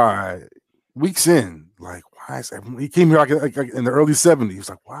wondered why, weeks in, like, why is everyone, he came here like in the early 70s. He was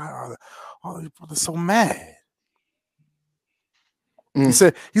like, why are all these brothers so mad? He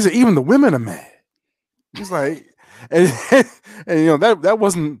said, even the women are mad. He's like, and that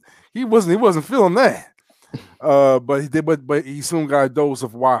wasn't, he wasn't feeling that. But he soon got a dose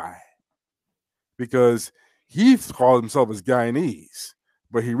of why, because he called himself as Guyanese,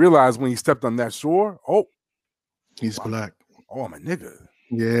 but he realized when he stepped on that shore, he's black. Oh, I'm a nigga.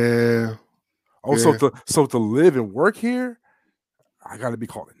 Yeah. Oh, yeah. So to live and work here, I got to be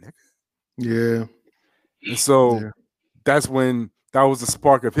called a nigga. Yeah. And so that's when that was the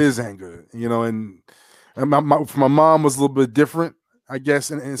spark of his anger, and my mom was a little bit different, I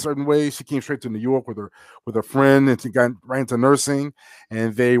guess, in certain ways. She came straight to New York with her friend, and she got right into nursing,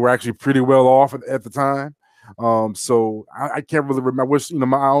 and they were actually pretty well off at the time. So I can't really remember. I wish, I don't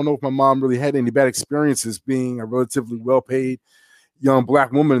know if my mom really had any bad experiences being a relatively well-paid young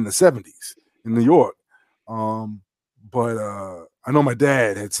black woman in the 70s in New York. But I know my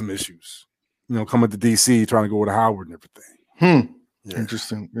dad had some issues, coming to DC, trying to go to Howard and everything. Yeah.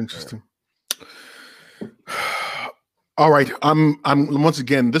 Interesting. All right. I'm once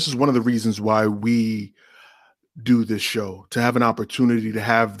again, this is one of the reasons why we do this show, to have an opportunity to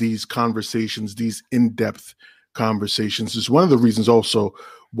have these conversations, these in-depth conversations. Is one of the reasons also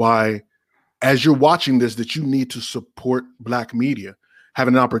why, as you're watching this, that you need to support Black media.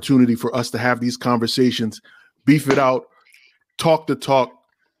 having an opportunity for us to have these conversations, beef it out, talk the talk,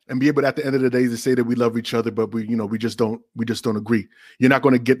 and be able at the end of the day to say that we love each other, but we just don't agree. You're not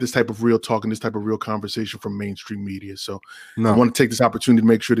going to get this type of real talk and this type of real conversation from mainstream media. So I want to take this opportunity to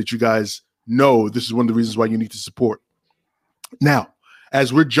make sure that you guys know this is one of the reasons why you need to support. Now,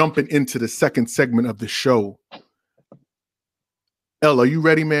 as we're jumping into the second segment of the show, Elle, are you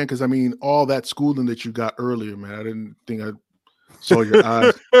ready, man? Because I mean, all that schooling that you got earlier, man, I didn't think I saw your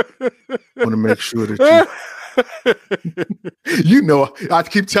eyes. I want to make sure that you know, I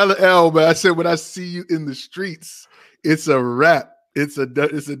keep telling Elle, man, I said, when I see you in the streets, it's a wrap. It's a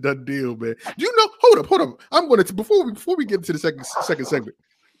done deal, man. Do you know? Hold up. I'm going to before we get into the second segment,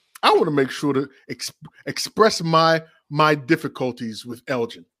 I want to make sure to express my difficulties with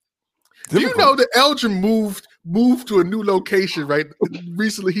Elgin. Do you know that Elgin moved to a new location, right?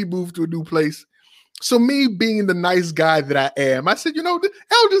 Recently, he moved to a new place. So me being the nice guy that I am, I said,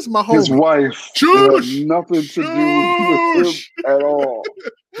 Elgin's my homie. His wife had nothing to do with him at all.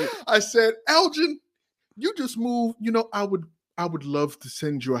 I said, Elgin, you just moved. I would love to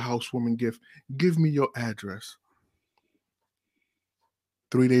send you a housewarming gift. Give me your address.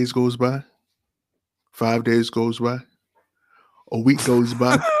 3 days goes by. 5 days goes by. A week goes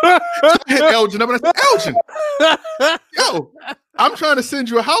by. I hit Elgin up and I said, Elgin, yo, I'm trying to send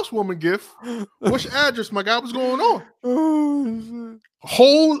you a housewarming gift. What's your address, my guy? What's going on? Oh,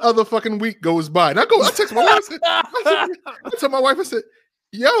 whole other fucking week goes by. And I text my wife. I tell my wife, I said,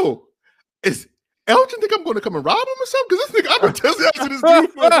 yo, is Elgin think I'm going to come and rob him or something? Because this nigga, I've been testing this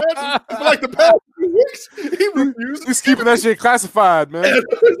dude for like the past 2 weeks. He refused. He's keeping that shit classified, man.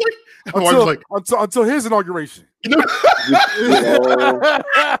 Until his inauguration. Get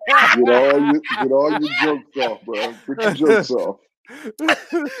all your jokes off, bro. Put your jokes off.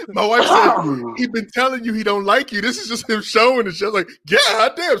 My wife said, he's been telling you he don't like you. This is just him showing the show. Like, yeah,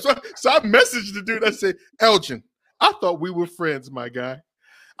 damn. So I messaged the dude. I said, Elgin, I thought we were friends, my guy.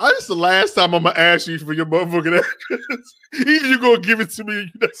 This is the last time I'm going to ask you for your motherfucking address. Either you're going to give it to me or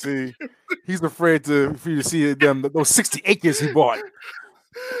you're not. See, he's afraid for you to see those 60 acres he bought.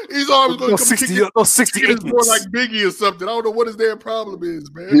 He's always going to come those 60 acres. More like Biggie or something. I don't know what his damn problem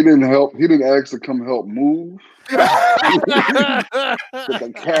is, man. He didn't help. He didn't ask to come help move. To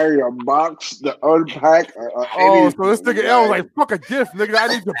carry a box, to unpack. So this nigga L was like, fuck a gift, nigga. I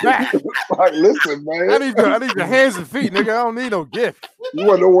need your back. Like, listen, man. I need your hands and feet, nigga. I don't need no gift. You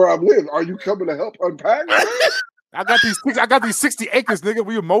want to know where I live? Are you coming to help unpack? I got these 60 acres, nigga.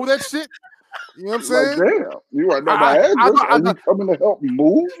 Will you mow that shit? You know what I'm saying? Like, damn, you want to know my address? Are you coming to help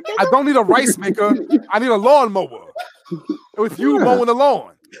move? Nigga? I don't need a rice maker. I need a lawnmower. With you mowing the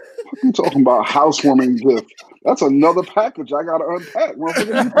lawn. You talking about housewarming gift? That's another package I gotta unpack.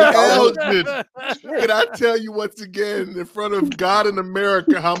 Elgin, can I tell you once again in front of God and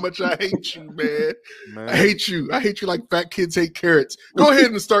America how much I hate you, man? I hate you. I hate you like fat kids hate carrots. Go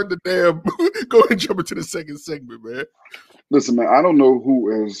ahead and start the damn. Go ahead and jump into the second segment, man. Listen, man, I don't know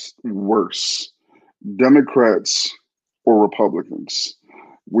who is worse, Democrats or Republicans.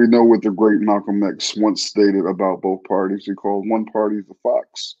 We know what the great Malcolm X once stated about both parties. He called one party the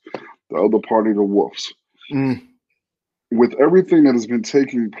fox, the other party the wolves. Mm. With everything that has been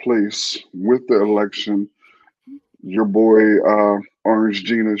taking place with the election, your boy Orange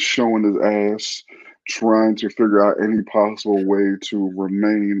Gina showing his ass, trying to figure out any possible way to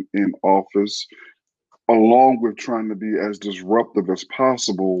remain in office, along with trying to be as disruptive as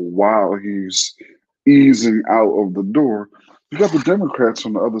possible while he's easing out of the door. You got the Democrats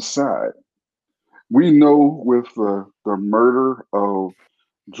on the other side. We know with the murder of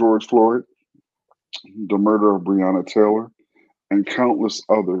George Floyd, the murder of Breonna Taylor, and countless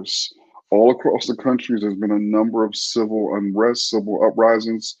others, all across the country, there's been a number of civil unrest, civil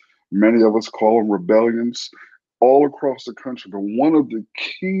uprisings. Many of us call them rebellions, all across the country. But one of the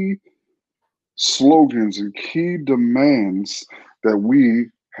key slogans and key demands that we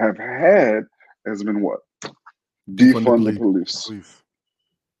have had has been what? Defund the police.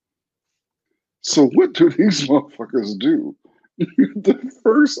 So what do these motherfuckers do? The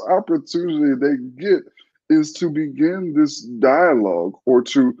first opportunity they get is to begin this dialogue, or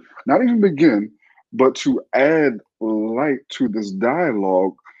to not even begin, but to add light to this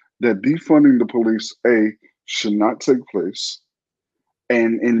dialogue that defunding the police, should not take place.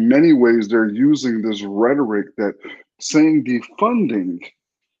 And in many ways, they're using this rhetoric that saying defunding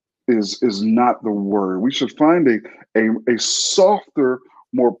is not the word. We should find a softer,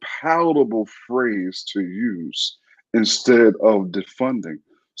 more palatable phrase to use instead of defunding.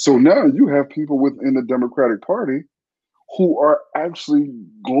 So now you have people within the Democratic Party who are actually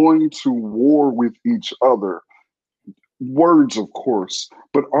going to war with each other, words, of course,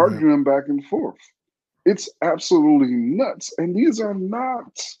 but arguing back and forth. It's absolutely nuts. And these are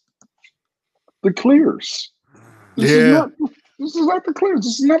not the clears. This is not the clears.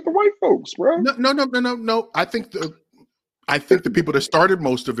 This is not the white folks, bro. No. I think the people that started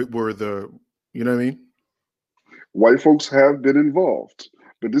most of it were you know what I mean? White folks have been involved,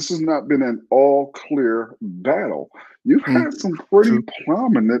 but this has not been an all clear battle. You've had some pretty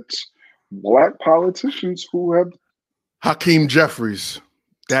prominent black politicians who have. Hakeem Jeffries,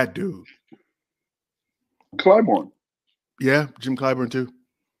 that dude. Clyburn. Yeah, Jim Clyburn too.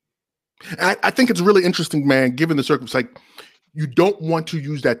 I think it's really interesting, man, given the circumstance. Like, you don't want to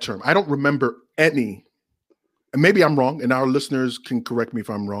use that term. I don't remember any, and maybe I'm wrong, and our listeners can correct me if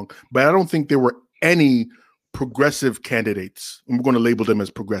I'm wrong, but I don't think there were any progressive candidates, and we're going to label them as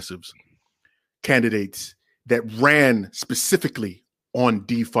progressives, candidates that ran specifically on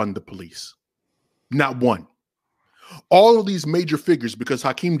defund the police. Not one. All of these major figures, because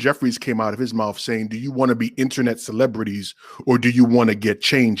Hakeem Jeffries came out of his mouth saying, do you want to be internet celebrities or do you want to get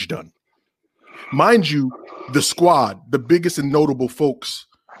change done? Mind you, the squad, the biggest and notable folks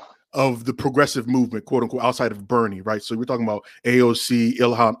of the progressive movement, quote unquote, outside of Bernie, right? So we're talking about AOC,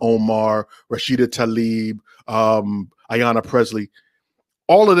 Ilhan Omar, Rashida Tlaib, Ayanna Presley.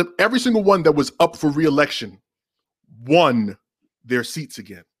 All of them, every single one that was up for re-election won their seats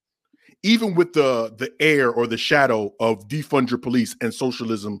again. Even with the air or the shadow of defund your police and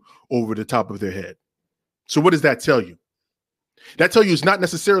socialism over the top of their head. So what does that tell you? That tells you it's not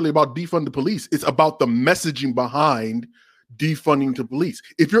necessarily about defund the police. It's about the messaging behind defunding the police.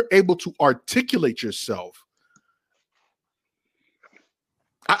 If you're able to articulate yourself,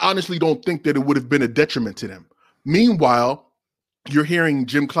 I honestly don't think that it would have been a detriment to them. Meanwhile, you're hearing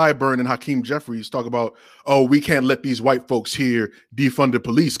Jim Clyburn and Hakeem Jeffries talk about, oh, we can't let these white folks here defund the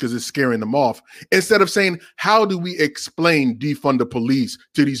police because it's scaring them off. Instead of saying, how do we explain defund the police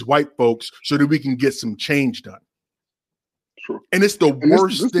to these white folks so that we can get some change done? Sure. And it's the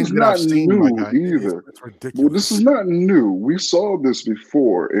worst thing that I've seen. Either. It's ridiculous. Well, this is not new. We saw this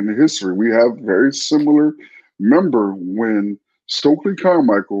before in history. We have very similar. Remember when young Stokely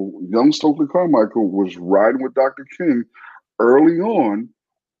Carmichael was riding with Dr. King early on,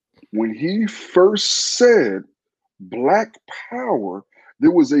 when he first said Black Power,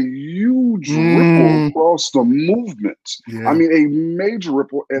 there was a huge ripple across the movement. Yeah. I mean, a major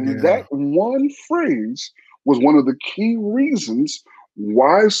ripple. And that one phrase was one of the key reasons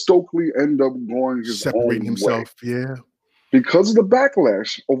why Stokely ended up going his separating own himself. way. Yeah. Because of the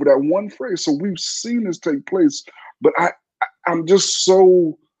backlash over that one phrase. So we've seen this take place. But I'm just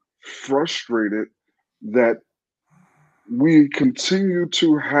so frustrated that we continue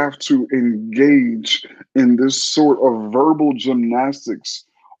to have to engage in this sort of verbal gymnastics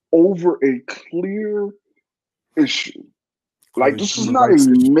over a clear issue. Like, this is not a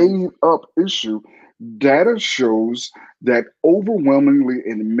made-up issue. Data shows that overwhelmingly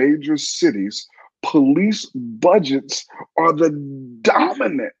in major cities, police budgets are the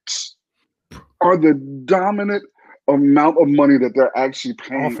dominant amount of money that they're actually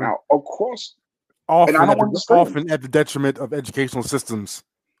paying out across. Often at the detriment of educational systems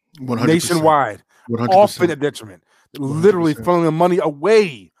 100%. Nationwide. 100%. Often at detriment. 100%. Literally funneling money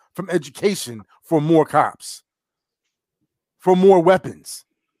away from education for more cops, for more weapons,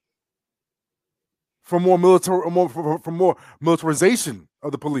 for more militarization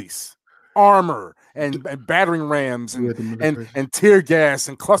of the police, armor and battering rams and tear gas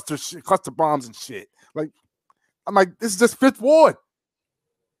and cluster bombs and shit. Like, I'm like, this is just Fifth Ward.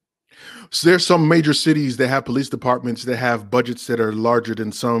 So there's some major cities that have police departments that have budgets that are larger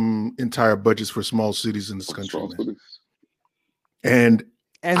than some entire budgets for small cities in this country. And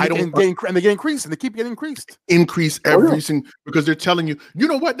they get increased, and they keep getting increased. Increase every single, because they're telling you, you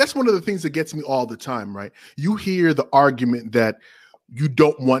know what? That's one of the things that gets me all the time, right? You hear the argument that you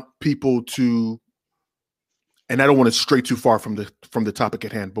don't want people to, and I don't want to stray too far from the topic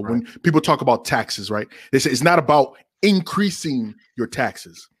at hand, but when people talk about taxes, right? They say it's not about increasing your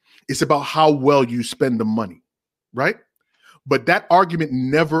taxes. It's about how well you spend the money, right? But that argument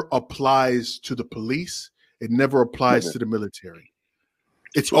never applies to the police. It never applies to the military.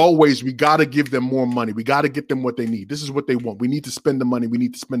 It's always, we got to give them more money. We got to get them what they need. This is what they want. We need to spend the money. We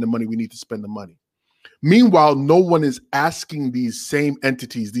need to spend the money. We need to spend the money. Meanwhile, no one is asking these same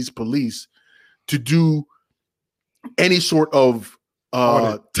entities, these police, to do any sort of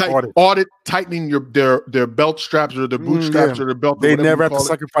audit, tightening their belt straps or their bootstraps or their belt. They never have to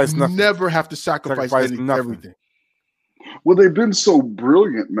sacrifice nothing. Never have to sacrifice everything. Well, they've been so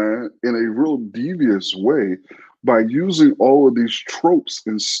brilliant, man, in a real devious way by using all of these tropes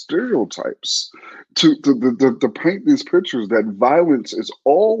and stereotypes. to paint these pictures that violence is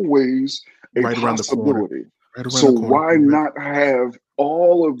always a Right around the corner. possibility. Right around So the corner. why not have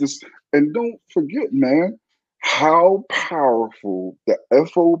all of this? And don't forget, man, how powerful the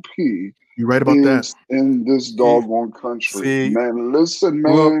FOP You're right about that. is in this doggone country. See, man, listen,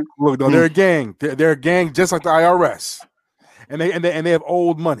 man. Look, no, they're a gang. They're a gang just like the IRS. And they have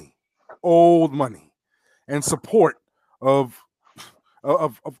old money and support of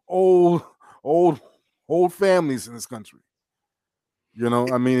old families in this country. You know,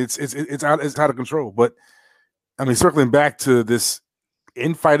 I mean, it's out of control. But I mean, circling back to this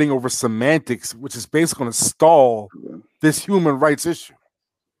infighting over semantics, which is basically going to stall this human rights issue.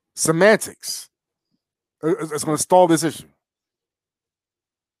 Semantics. It's going to stall this issue.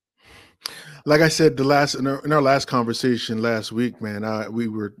 Like I said, in our last conversation last week, man, we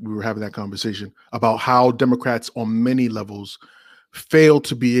were having that conversation about how Democrats on many levels fail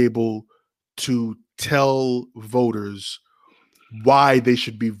to be able to tell voters why they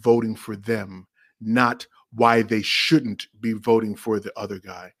should be voting for them, not why they shouldn't be voting for the other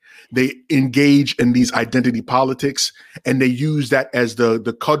guy. They engage in these identity politics, and they use that as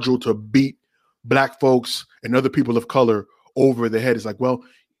the cudgel to beat Black folks and other people of color over the head. It's like, well,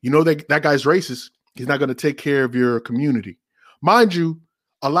 you know, that guy's racist. He's not going to take care of your community. Mind you,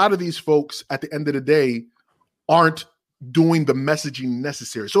 a lot of these folks at the end of the day aren't doing the messaging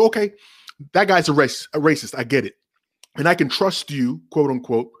necessary. So, okay, that guy's a racist. I get it. And I can trust you, quote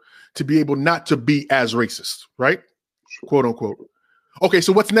unquote, to be able not to be as racist, right? Quote unquote. Okay,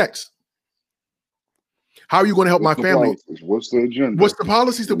 so what's next? How are you going to help my family? What's the agenda? What's the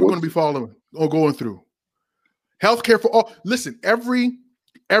policies that we're going to be following or going through? Healthcare for all. Listen, every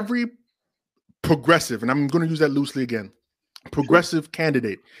progressive, and I'm going to use that loosely again, progressive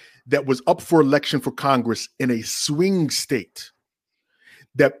candidate that was up for election for Congress in a swing state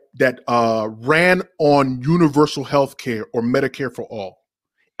that ran on universal health care or Medicare for all,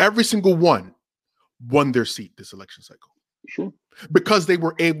 every single one won their seat this election cycle. Sure. Because they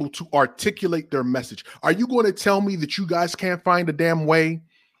were able to articulate their message. Are you going to tell me that you guys can't find a damn way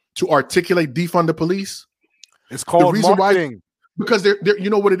to articulate defund the police? It's called marketing. Because they're you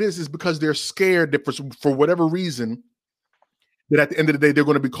know what it is because they're scared that for whatever reason that at the end of the day they're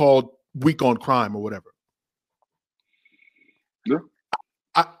going to be called weak on crime or whatever. Yeah.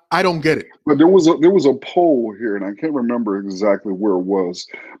 I don't get it. But there was a poll here, and I can't remember exactly where it was,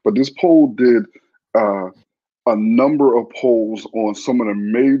 but this poll did a number of polls on some of the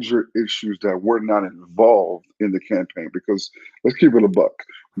major issues that were not involved in the campaign. Because let's keep it a buck.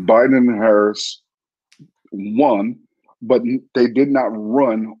 Biden and Harris won, but they did not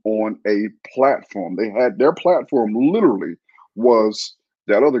run on a platform. They had their platform literally was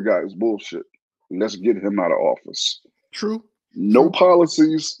that other guy is bullshit. Let's get him out of office. True. No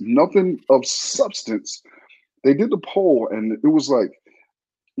policies, nothing of substance. They did the poll, and it was like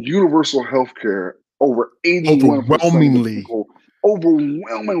universal health care. Over 81%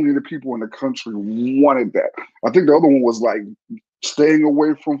 overwhelmingly the people in the country wanted that. I think the other one was like staying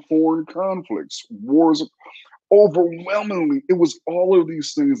away from foreign conflicts, wars. Overwhelmingly, it was all of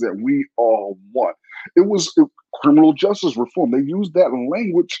these things that we all want. It was criminal justice reform. They used that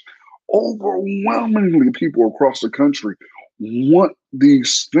language. Overwhelmingly, people across the country want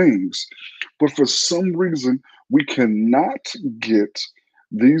these things. But for some reason, we cannot get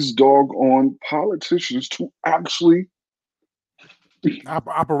these doggone politicians to actually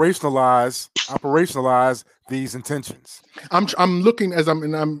operationalize these intentions. I'm looking like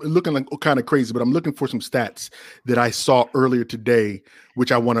kind of crazy, but I'm looking for some stats that I saw earlier today,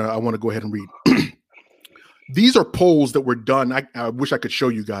 which I want to go ahead and read. These are polls that were done. I wish I could show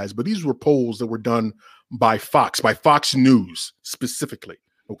you guys, but these were polls that were done by Fox News specifically.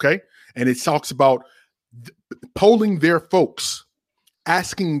 Okay, and it talks about polling their folks,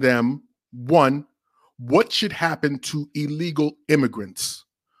 asking them, one, what should happen to illegal immigrants?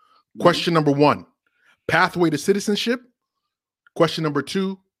 Question number one, pathway to citizenship. Question number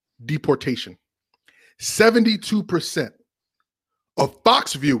two, deportation. 72% of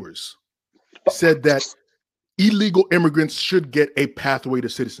Fox viewers said that illegal immigrants should get a pathway to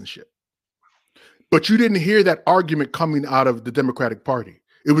citizenship. But you didn't hear that argument coming out of the Democratic Party.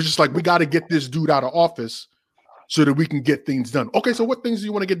 It was just like, we got to get this dude out of office so that we can get things done. Okay, so what things do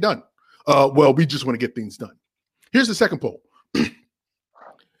you want to get done? Well, we just want to get things done. Here's the second poll.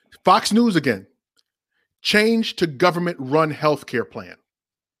 Fox News again. Change to government-run healthcare plan.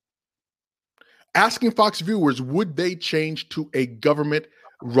 Asking Fox viewers, would they change to a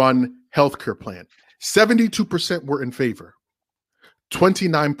government-run healthcare plan? 72% were in favor.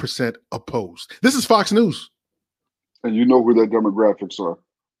 29% opposed. This is Fox News. And you know who their demographics are.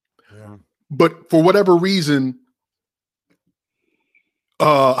 Yeah. But for whatever reason,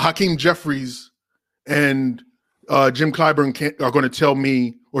 Hakeem Jeffries and Jim Clyburn are going to tell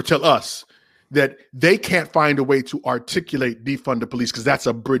me or tell us that they can't find a way to articulate defund the police because that's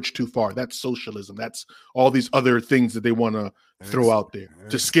a bridge too far. That's socialism. That's all these other things that they want to throw out there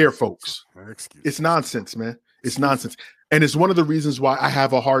to scare folks. It's nonsense, man. It's nonsense. And it's one of the reasons why I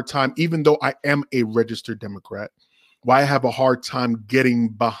have a hard time, even though I am a registered Democrat, why I have a hard time getting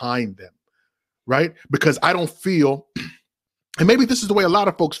behind them, right? Because I don't feel, and maybe this is the way a lot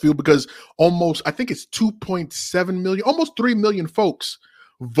of folks feel, because almost, I think it's 2.7 million, almost 3 million folks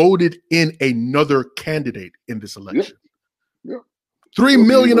voted in another candidate in this election. Yep. 3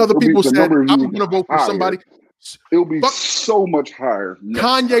 million other people said, I'm going to vote for somebody. It'll be so much higher.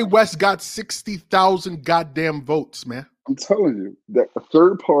 Kanye West got 60,000 goddamn votes, man. I'm telling you that a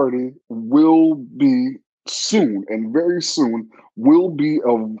third party will be soon, and very soon, will be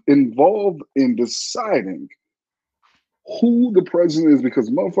involved in deciding who the president is, because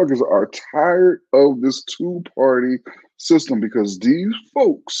motherfuckers are tired of this two-party system. Because these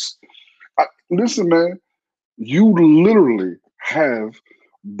folks, listen, man, you literally have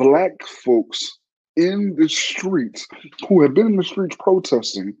black folks in the streets who have been in the streets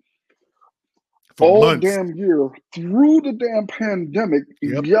protesting for all months. Damn year through the damn pandemic,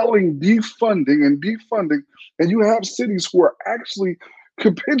 yelling defunding, and you have cities who are actually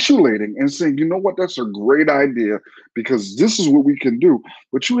capitulating and saying, you know what, that's a great idea because this is what we can do.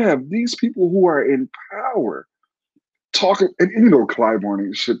 But you have these people who are in power talking, and you know Clyburn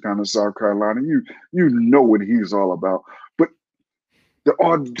ain't shit down in South Carolina. You know what he's all about. But the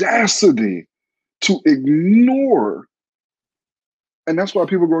audacity to ignore, and that's why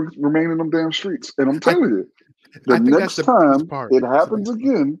people are going to remain in them damn streets. And I'm telling you, the next time it happens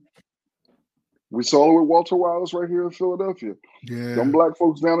again, we saw it with Walter Wallace right here in Philadelphia. Yeah. Them black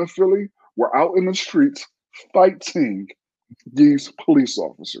folks down in Philly were out in the streets fighting these police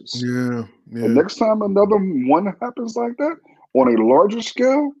officers. Yeah. The next time another one happens like that on a larger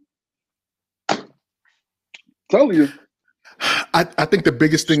scale, tell you. I think the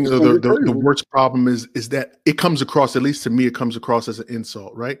biggest thing, the worst problem is that it comes across, at least to me, it comes across as an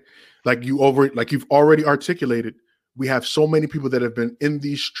insult, right? Like you've already articulated, we have so many people that have been in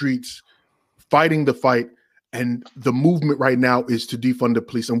these streets fighting the fight, and the movement right now is to defund the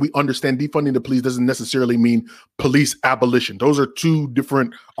police. And we understand defunding the police doesn't necessarily mean police abolition. Those are two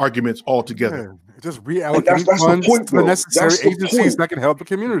different arguments altogether. Yeah, just reallocating funds to the necessary agencies that can help the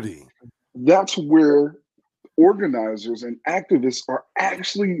community. That's where organizers and activists are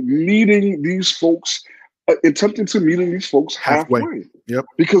actually meeting these folks, attempting to meeting these folks halfway. Yep.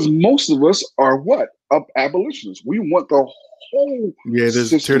 Because most of us are what? Abolitionists. We want the whole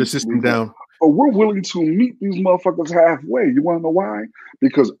tear the system down. But we're willing to meet these motherfuckers halfway. You want to know why?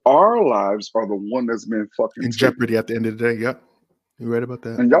 Because our lives are the one that's been fucking in jeopardy at the end of the day. Yep. You're right about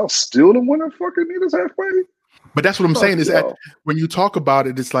that. And y'all still the one that fucking need us halfway? But that's what I'm saying is that when you talk about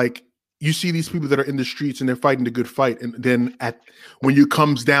it, it's like you see these people that are in the streets and they're fighting the good fight. And then when it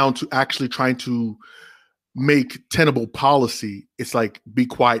comes down to actually trying to make tenable policy, it's like, be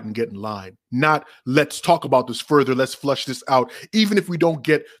quiet and get in line. Not, let's talk about this further. Let's flush this out. Even if we don't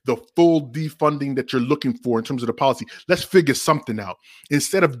get the full defunding that you're looking for in terms of the policy, let's figure something out.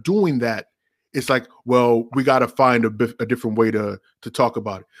 Instead of doing that, it's like, well, we got to find a different way to talk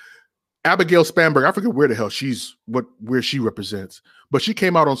about it. Abigail Spanberg, I forget where the hell where she represents, but she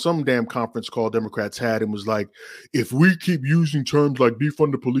came out on some damn conference call Democrats had and was like, if we keep using terms like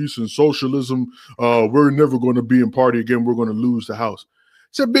defund the police and socialism, we're never going to be in party again. We're going to lose the House.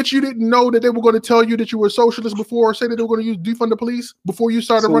 I said, bitch, you didn't know that they were going to tell you that you were a socialist before, or say that they were going to use defund the police before you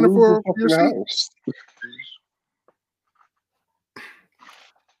started running for your seat?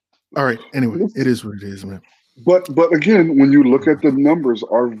 All right. Anyway, it is what it is, man. But again, when you look at the numbers,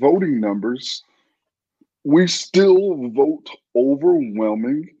 our voting numbers, we still vote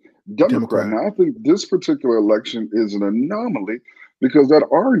overwhelming Democrat. Now, I think this particular election is an anomaly because that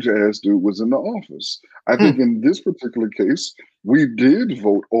orange ass dude was in the office. I think in this particular case, we did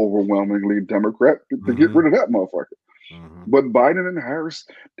vote overwhelmingly Democrat to get rid of that motherfucker. But Biden and Harris,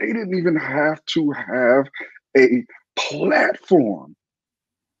 they didn't even have to have a platform.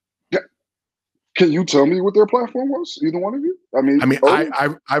 Can you tell me what their platform was? Either one of you?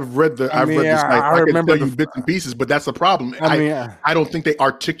 I've read this. I can tell you bits and pieces, but that's the problem. I don't think they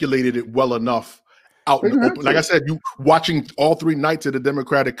articulated it well enough out in the open. Like I said, you watching all 3 nights of the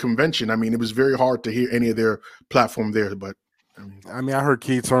Democratic convention. I mean, it was very hard to hear any of their platform there. But I heard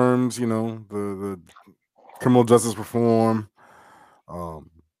key terms. You know, the criminal justice reform,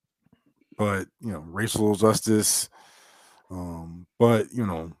 but racial justice, but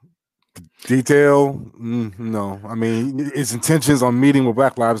Detail? No. I mean, his intentions on meeting with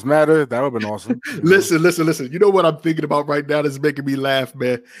Black Lives Matter, that would have been awesome. Listen. You know what I'm thinking about right now that's making me laugh,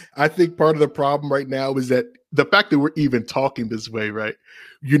 man? I think part of the problem right now is that the fact that we're even talking this way, right?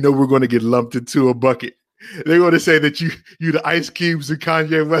 You know we're going to get lumped into a bucket. They're going to say that you the Ice Cubes and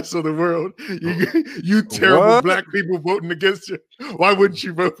Kanye West of the world. You terrible black people voting against you. Why wouldn't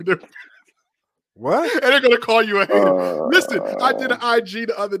you vote for them? What? And they're gonna call you a hater. Listen, I did an IG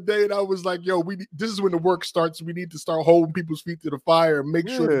the other day, and I was like, "Yo, this is when the work starts. We need to start holding people's feet to the fire and make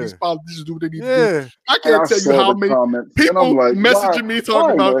sure that these politicians do what they need to do." I can't tell you how many people messaging me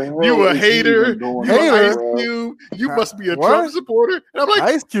talking about you a hater, you Ice Cube, you must be a Trump supporter. And I'm like,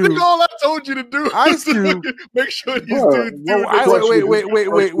 Ice Cube. All I told you to do is to make sure these dudes do.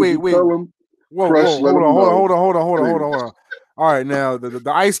 Wait. Whoa, hold on. All right, now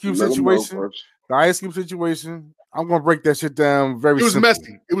the Ice Cube situation. The Ice Cube situation, I'm going to break that shit down very simple.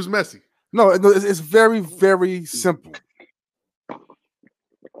 It was messy. No, it's very, very simple.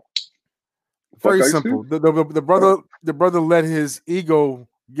 Very simple. The brother let his ego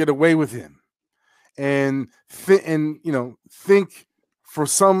get away with him. And think for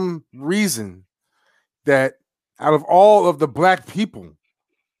some reason that out of all of the black people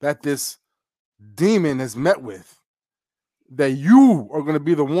that this demon has met with, that you are going to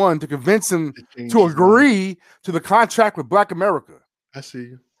be the one to convince him to agree to the contract with Black America. I see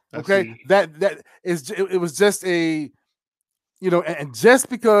you. Okay, that is. It was just a, and just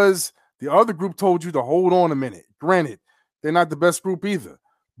because the other group told you to hold on a minute. Granted, they're not the best group either,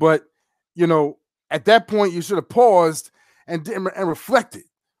 but at that point you should have paused and reflected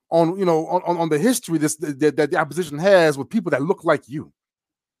on on the history that the opposition has with people that look like you.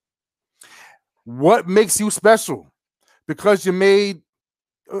 What makes you special? Because you made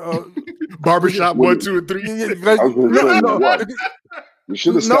Barbershop 1, 2, and 3. You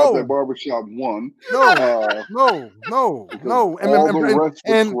should have stopped at Barbershop 1. No. And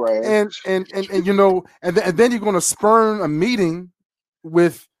then you're going to spurn a meeting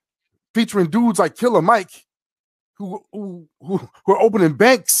with featuring dudes like Killer Mike, who are opening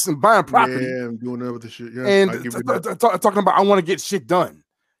banks and buying property. Yeah, I'm doing other shit. Yeah, and talking about I want to get shit done.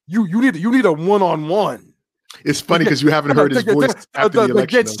 You need a one-on-one. It's funny because you haven't heard his voice after the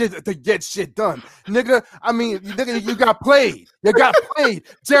election. To get shit done, nigga. I mean, nigga, you got played.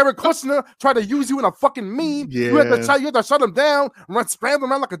 Jared Kushner tried to use you in a fucking meme. Yeah. You had to shut him down, scramble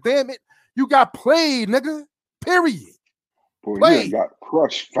around like a damn it. You got played, nigga. Period. Boy, you got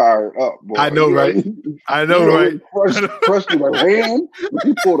Crush fired up, boy. I know, right? Crush with a hand.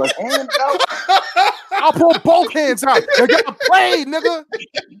 He pulled a hand out. I'll pull both hands out. You got played, nigga.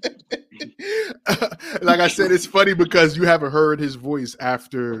 Like I said, it's funny because you haven't heard his voice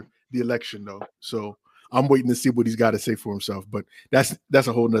after the election, though. So I'm waiting to see what he's got to say for himself. But that's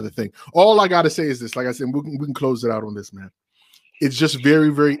a whole nother thing. All I got to say is this. Like I said, we can close it out on this, man. It's just very,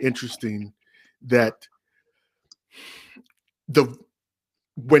 very interesting that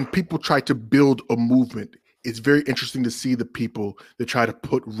when people try to build a movement, it's very interesting to see the people that try to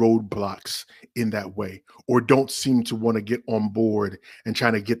put roadblocks in that way or don't seem to want to get on board and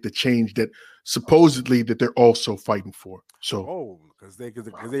trying to get the change that supposedly that they're also fighting for. So, because they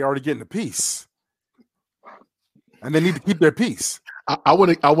already getting the peace, and they need to keep their peace. I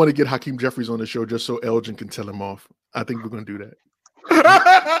want to get Hakeem Jeffries on the show just so Elgin can tell him off. I think we're going to do that.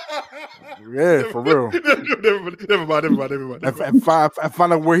 Yeah, for real. Never mind. And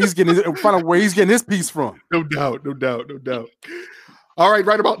find out where he's getting his piece from. No doubt. All right,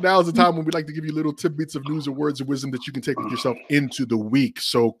 right about now is the time when we like to give you little tidbits of news or words of wisdom that you can take with yourself into the week.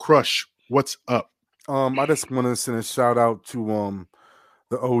 So, Crush, what's up? I just want to send a shout out to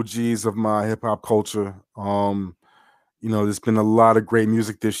the OGs of my hip hop culture. There's been a lot of great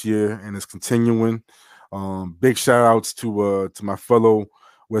music this year, and it's continuing. Big shout outs to my fellow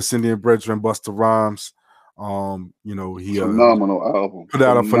West Indian brethren, Busta Rhymes. He phenomenal album. Put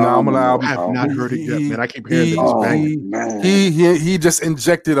out a phenomenal album. I have not heard it yet, man. I keep hearing this. He just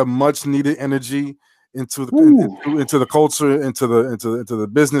injected a much needed energy into the culture, into the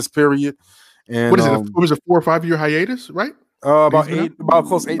business period. And what is it? It was a 4 or 5 year hiatus, right? About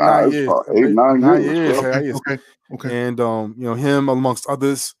close 8, 9 years. 9 years. Okay. And him amongst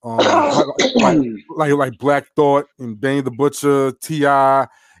others, like Black Thought and Benny the Butcher, T.I.,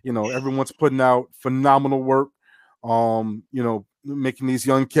 everyone's putting out phenomenal work. Making these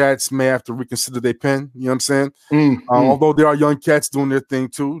young cats may have to reconsider their pen. You know what I'm saying? Although there are young cats doing their thing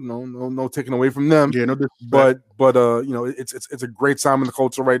too. No taking away from them. Yeah, but it's a great time in the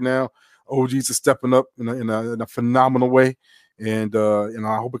culture right now. OGs are stepping up in a phenomenal way, and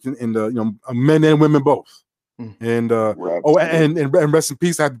I hope it can. And men and women both. And Absolutely. and rest in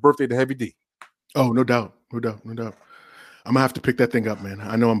peace. Happy birthday to Heavy D. Oh, no doubt. I'm gonna have to pick that thing up, man.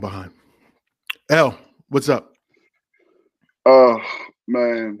 I know I'm behind. L, what's up?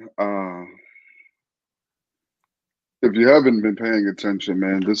 Man, if you haven't been paying attention,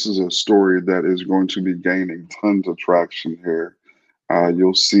 man, this is a story that is going to be gaining tons of traction here.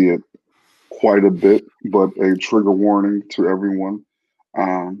 You'll see it quite a bit, but a trigger warning to everyone.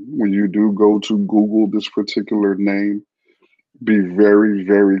 When you do go to Google this particular name, be very,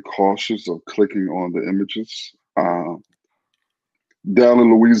 very cautious of clicking on the images. Down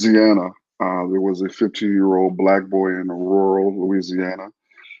in Louisiana, there was a 15-year-old black boy in rural Louisiana.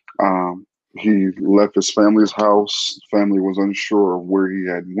 He left his family's house. Family was unsure of where he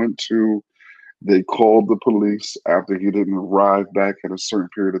had went to. They called the police after he didn't arrive back at a certain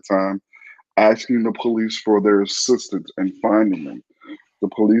period of time, asking the police for their assistance in finding him. The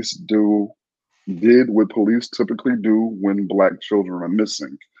police did what police typically do when black children are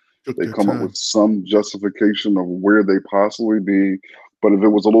missing. They come up with some justification of where they possibly be. But if it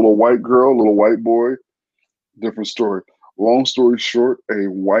was a little white girl, little white boy, different story. Long story short, a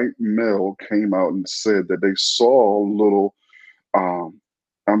white male came out and said that they saw little, I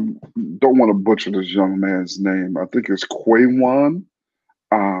don't want to butcher this young man's name. I think it's Quaywan.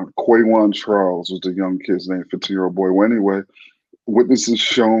 Quaywan Charles was the young kid's name, 15-year-old boy. Well, anyway, witnesses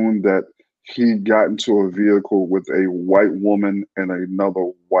shown that he got into a vehicle with a white woman and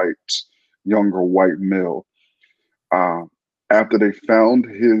another younger white male. After they found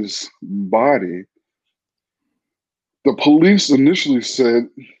his body, the police initially said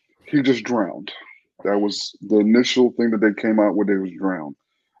he just drowned. That was the initial thing that they came out with. He was drowned.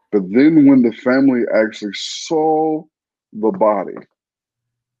 But then when the family actually saw the body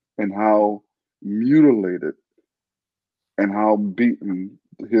and how mutilated and how beaten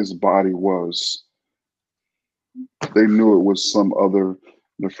his body was, they knew it was some other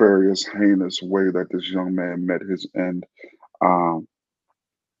nefarious, heinous way that this young man met his end.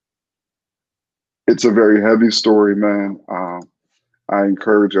 It's a very heavy story, man. I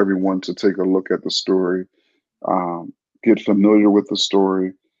encourage everyone to take a look at the story, get familiar with the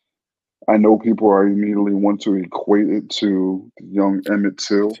story. I know people are immediately want to equate it to young Emmett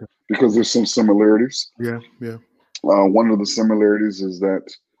Till because there's some similarities. Yeah. One of the similarities is that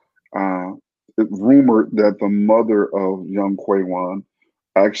it rumored that the mother of young Quaywan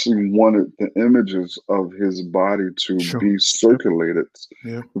actually wanted the images of his body to be circulated,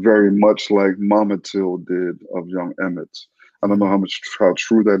 very much like Mama Till did of young Emmett. I don't know how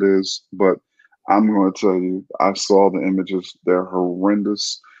true that is, but I'm going to tell you, I saw the images. They're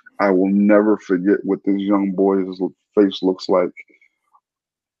horrendous. I will never forget what this young boy's face looks like.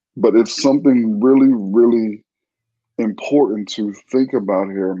 But it's something really, really important to think about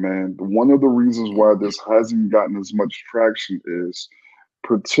here, man. One of the reasons why this hasn't gotten as much traction is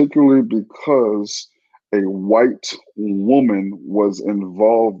particularly because a white woman was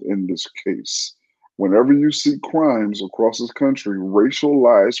involved in this case. Whenever you see crimes across this country,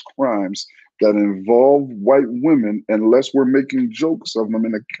 racialized crimes that involve white women, unless we're making jokes of them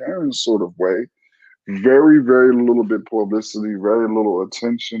in a Karen sort of way, very, very little bit publicity, very little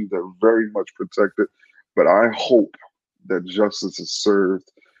attention. They're very much protected. But I hope that justice is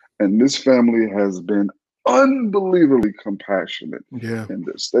served. And this family has been unbelievably compassionate in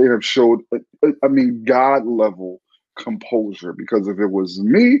this. They have showed, God level composure, because if it was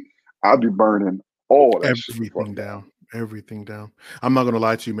me, I'd be burning all that everything down. I'm not going to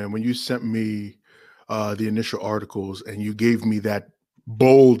lie to you, man. When you sent me the initial articles and you gave me that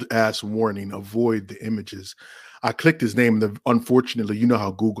bold ass warning, avoid the images, I clicked his name. Unfortunately, you know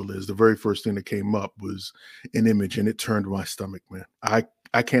how Google is. The very first thing that came up was an image, and it turned my stomach, man. I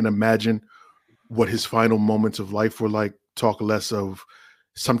can't imagine what his final moments of life were like. Talk less of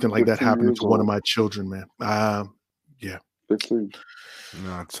something like that happening to one of my children, man. 15.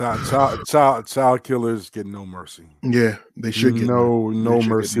 No, child killers get no mercy. Yeah, they should get no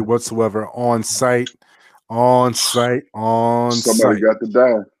mercy whatsoever. On site. Somebody got to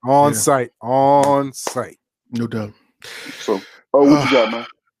die. On site. No doubt. So, what you got, man?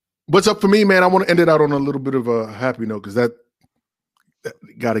 What's up for me, man? I want to end it out on a little bit of a happy note, because that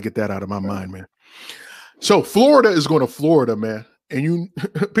got to get that out of my mind, man. So Florida is going to Florida, man. And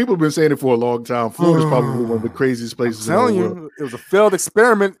people have been saying it for a long time. Florida's probably one of the craziest places in the world. It was a failed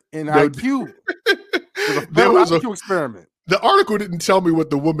experiment in IQ. It was a failed IQ experiment. The article didn't tell me what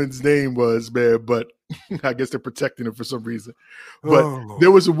the woman's name was, man, but I guess they're protecting her for some reason. But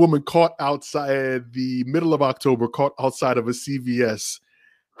there was a woman caught outside the middle of October, caught outside of a CVS,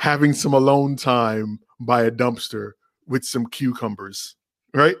 having some alone time by a dumpster with some cucumbers.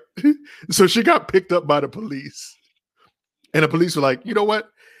 right? So she got picked up by the police. And the police were like, you know what?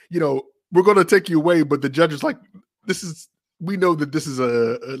 We're going to take you away. But the judge is like, we know that this is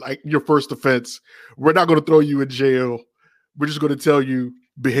a like your first offense. We're not going to throw you in jail. We're just going to tell you,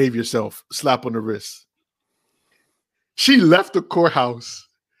 behave yourself, slap on the wrist. She left the courthouse.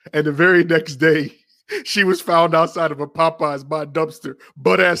 And the very next day, she was found outside of a Popeyes by a dumpster,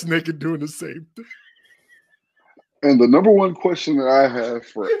 butt-ass naked, doing the same thing. And the number one question that I have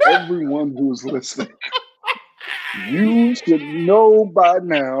for everyone who's listening, you should know by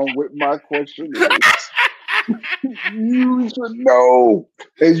now what my question is. You should know.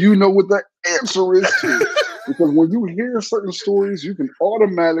 And you know what the answer is too. Because when you hear certain stories, you can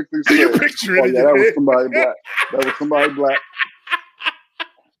automatically say, oh yeah, that was somebody black. That was somebody black.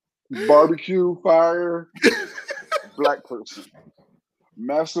 Barbecue, fire, black person.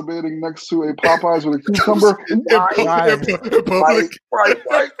 Masturbating next to a Popeyes with a cucumber. Right.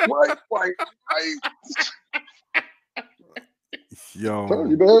 Yo,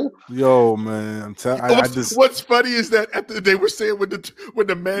 man. I'm telling you. What's funny is that they were saying when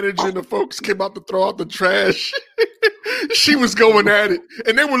the manager and the folks came out to throw out the trash, she was going at it,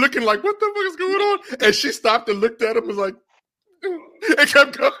 and they were looking like, "What the fuck is going on?" And she stopped and looked at him and was like, "It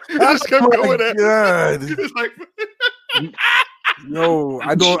kept going. It just kept going at it." It's like.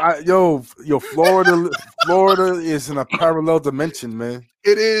 Florida is in a parallel dimension, man.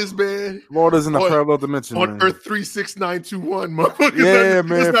 It is, man. Florida's in a parallel dimension on man. Earth 36921, motherfucker. Yeah,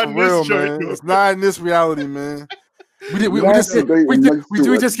 man, for real, man. It's not in this reality, man. We just get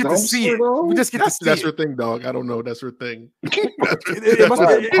to see it. We just get to see it. That's her thing, dog. I don't know. That's her thing. It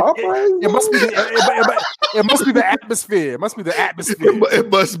must be the atmosphere. It must be the atmosphere. It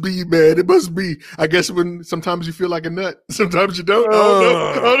must be, man. It must be. I guess when sometimes you feel like a nut, sometimes you don't. All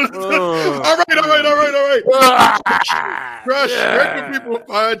right. Crush, where can people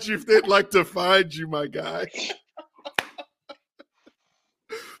find you if they'd like to find you, my guy?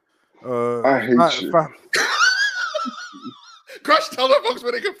 I hate you. Crush, tell them folks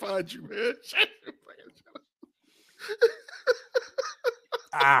where they can find you, man.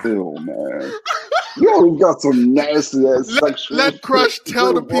 Still, man. You got some nasty ass sexual. Let Crush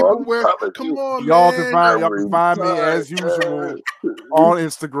tell the people where. Come on, y'all man. Can find me as usual on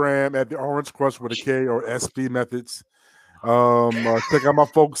Instagram at the Orange Crush with a K or SB Methods. Check out my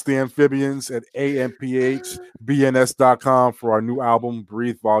folks, the Amphibians, at amphbns.com for our new album,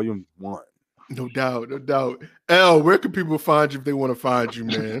 Breathe Volume 1. No doubt. L, where can people find you if they want to find you,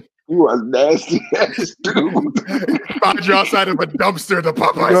 man? You a nasty ass dude. Find you outside of a dumpster, the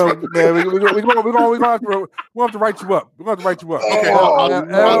Popeyes. We're going to have to write you up. We're going to write you up. Okay,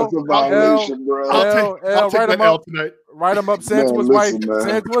 I'll take the L tonight. Write them up. Send to his wife.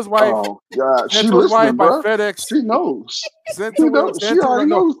 Send to his wife. Oh, God. Send to his wife by FedEx. She knows. She already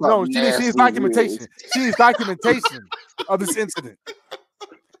knows. No, she needs documentation. She needs documentation of this incident.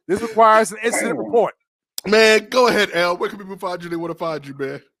 This requires an incident report. Man, go ahead, L. Where can people find you? They want to find you,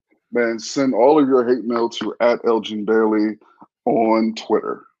 man. Man, send all of your hate mail to @Elgin on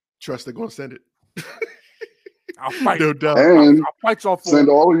Twitter. Trust they're going to send it. I'll fight. No doubt. And I'll fight y'all for send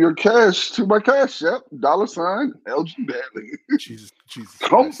all of your cash to my cash app, $Elgin Bailey. Jesus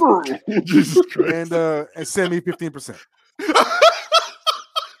Come through. Jesus Christ. And send me 15%.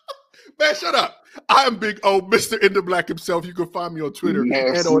 Man, shut up. I'm Big O, Mr. In the Black himself. You can find me on Twitter and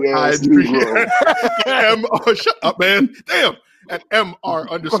on ITBP. Shut up, man. Damn. At MR_.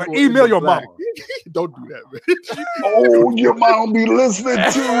 I'm gonna email your mama. Don't do that, man. Oh, your mom be listening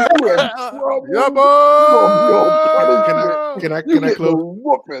to you. Yeah, boy. Can I close?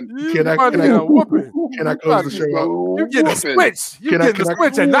 Can I close the show out? You get the switch. You get the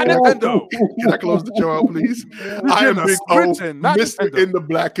switch and not Nintendo. Can I close the show out, please? I am Big O, Mr. In the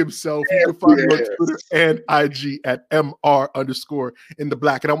Black himself. You can find me on Twitter and IG at MR_in the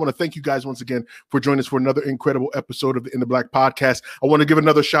Black. And I want to thank you guys once again for joining us for another incredible episode of the In the Black podcast. I want to give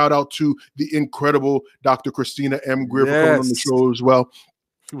another shout out to the incredible Dr. Christina M. Greer for coming on the show as well.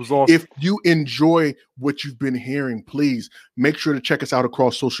 It was awesome. If you enjoy what you've been hearing, please make sure to check us out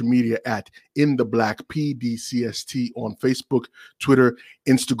across social media at In the Black PDCST on Facebook, Twitter,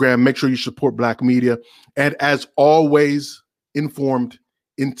 Instagram. Make sure you support Black media. And as always, informed,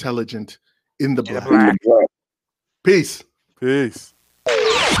 intelligent, in the Black. Peace. Peace.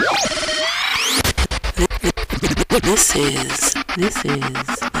 This is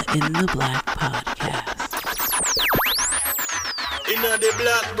the In the Black podcast. In the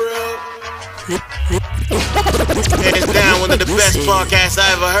Black, bro. Hands down, one of the best podcasts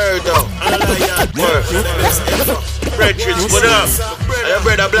I ever heard, though. Frederick, what up? I your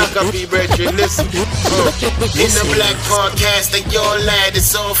brother Black up, brethren, listen. In the Black Podcast, and your lad,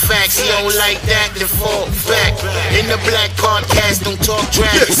 it's all facts. He don't like that, then fall back. In the Black Podcast, don't talk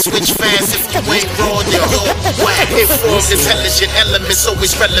drag, switch fast if you ain't raw, then you're whack. Informed, intelligent elements,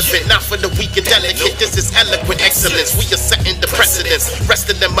 always relevant. Not for the weak and delicate, this is eloquent excellence. We are setting the precedence, rest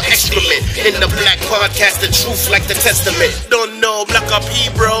of them are excrement. In the Black Podcast, the truth like the testament. Don't know, Black up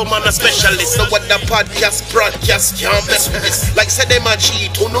Hebrew, man a specialist. No other podcast, broadcast, can't mess with this. Like said them a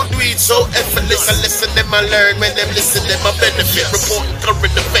cheat, who no do it so effortless. I listen them, I learn, when them listen them, I benefit. Reporting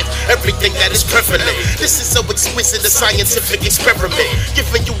current events, everything that is prevalent. This is so exquisite, a scientific experiment.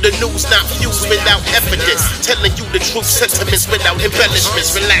 Giving you the news, not views without evidence. Telling you the truth, sentiments without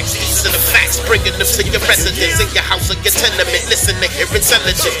embellishments. Relax, these are the facts, bringing them to your residence. In your house or your tenement, listen to hear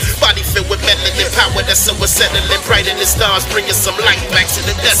intelligence. Body filled with melanin power that's so unsettling. Bright in the stars, bringing some light back to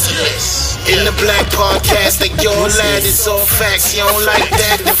the desolate. In the Black Podcast, like your lad is all facts. You don't like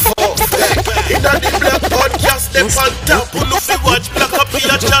that, then fall back. In the Black Podcast, they on top. Who know if you watch Black up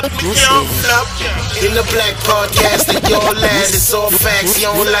here, chat me can't flop. In the Black Podcast, like your lad is all facts.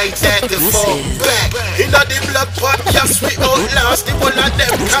 You don't like that, then fall back. In the Black Podcast, we outlast. The one of them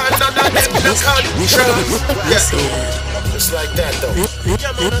can, none of them no can trust. Just like that though.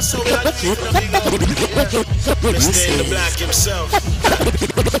 Yeah, man, that's so bad. Mr. In the Black himself.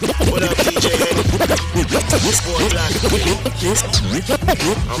 What up, DJ Henry? This boy Black.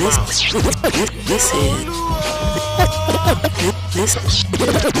 I'm out.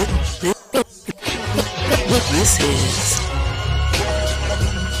 This is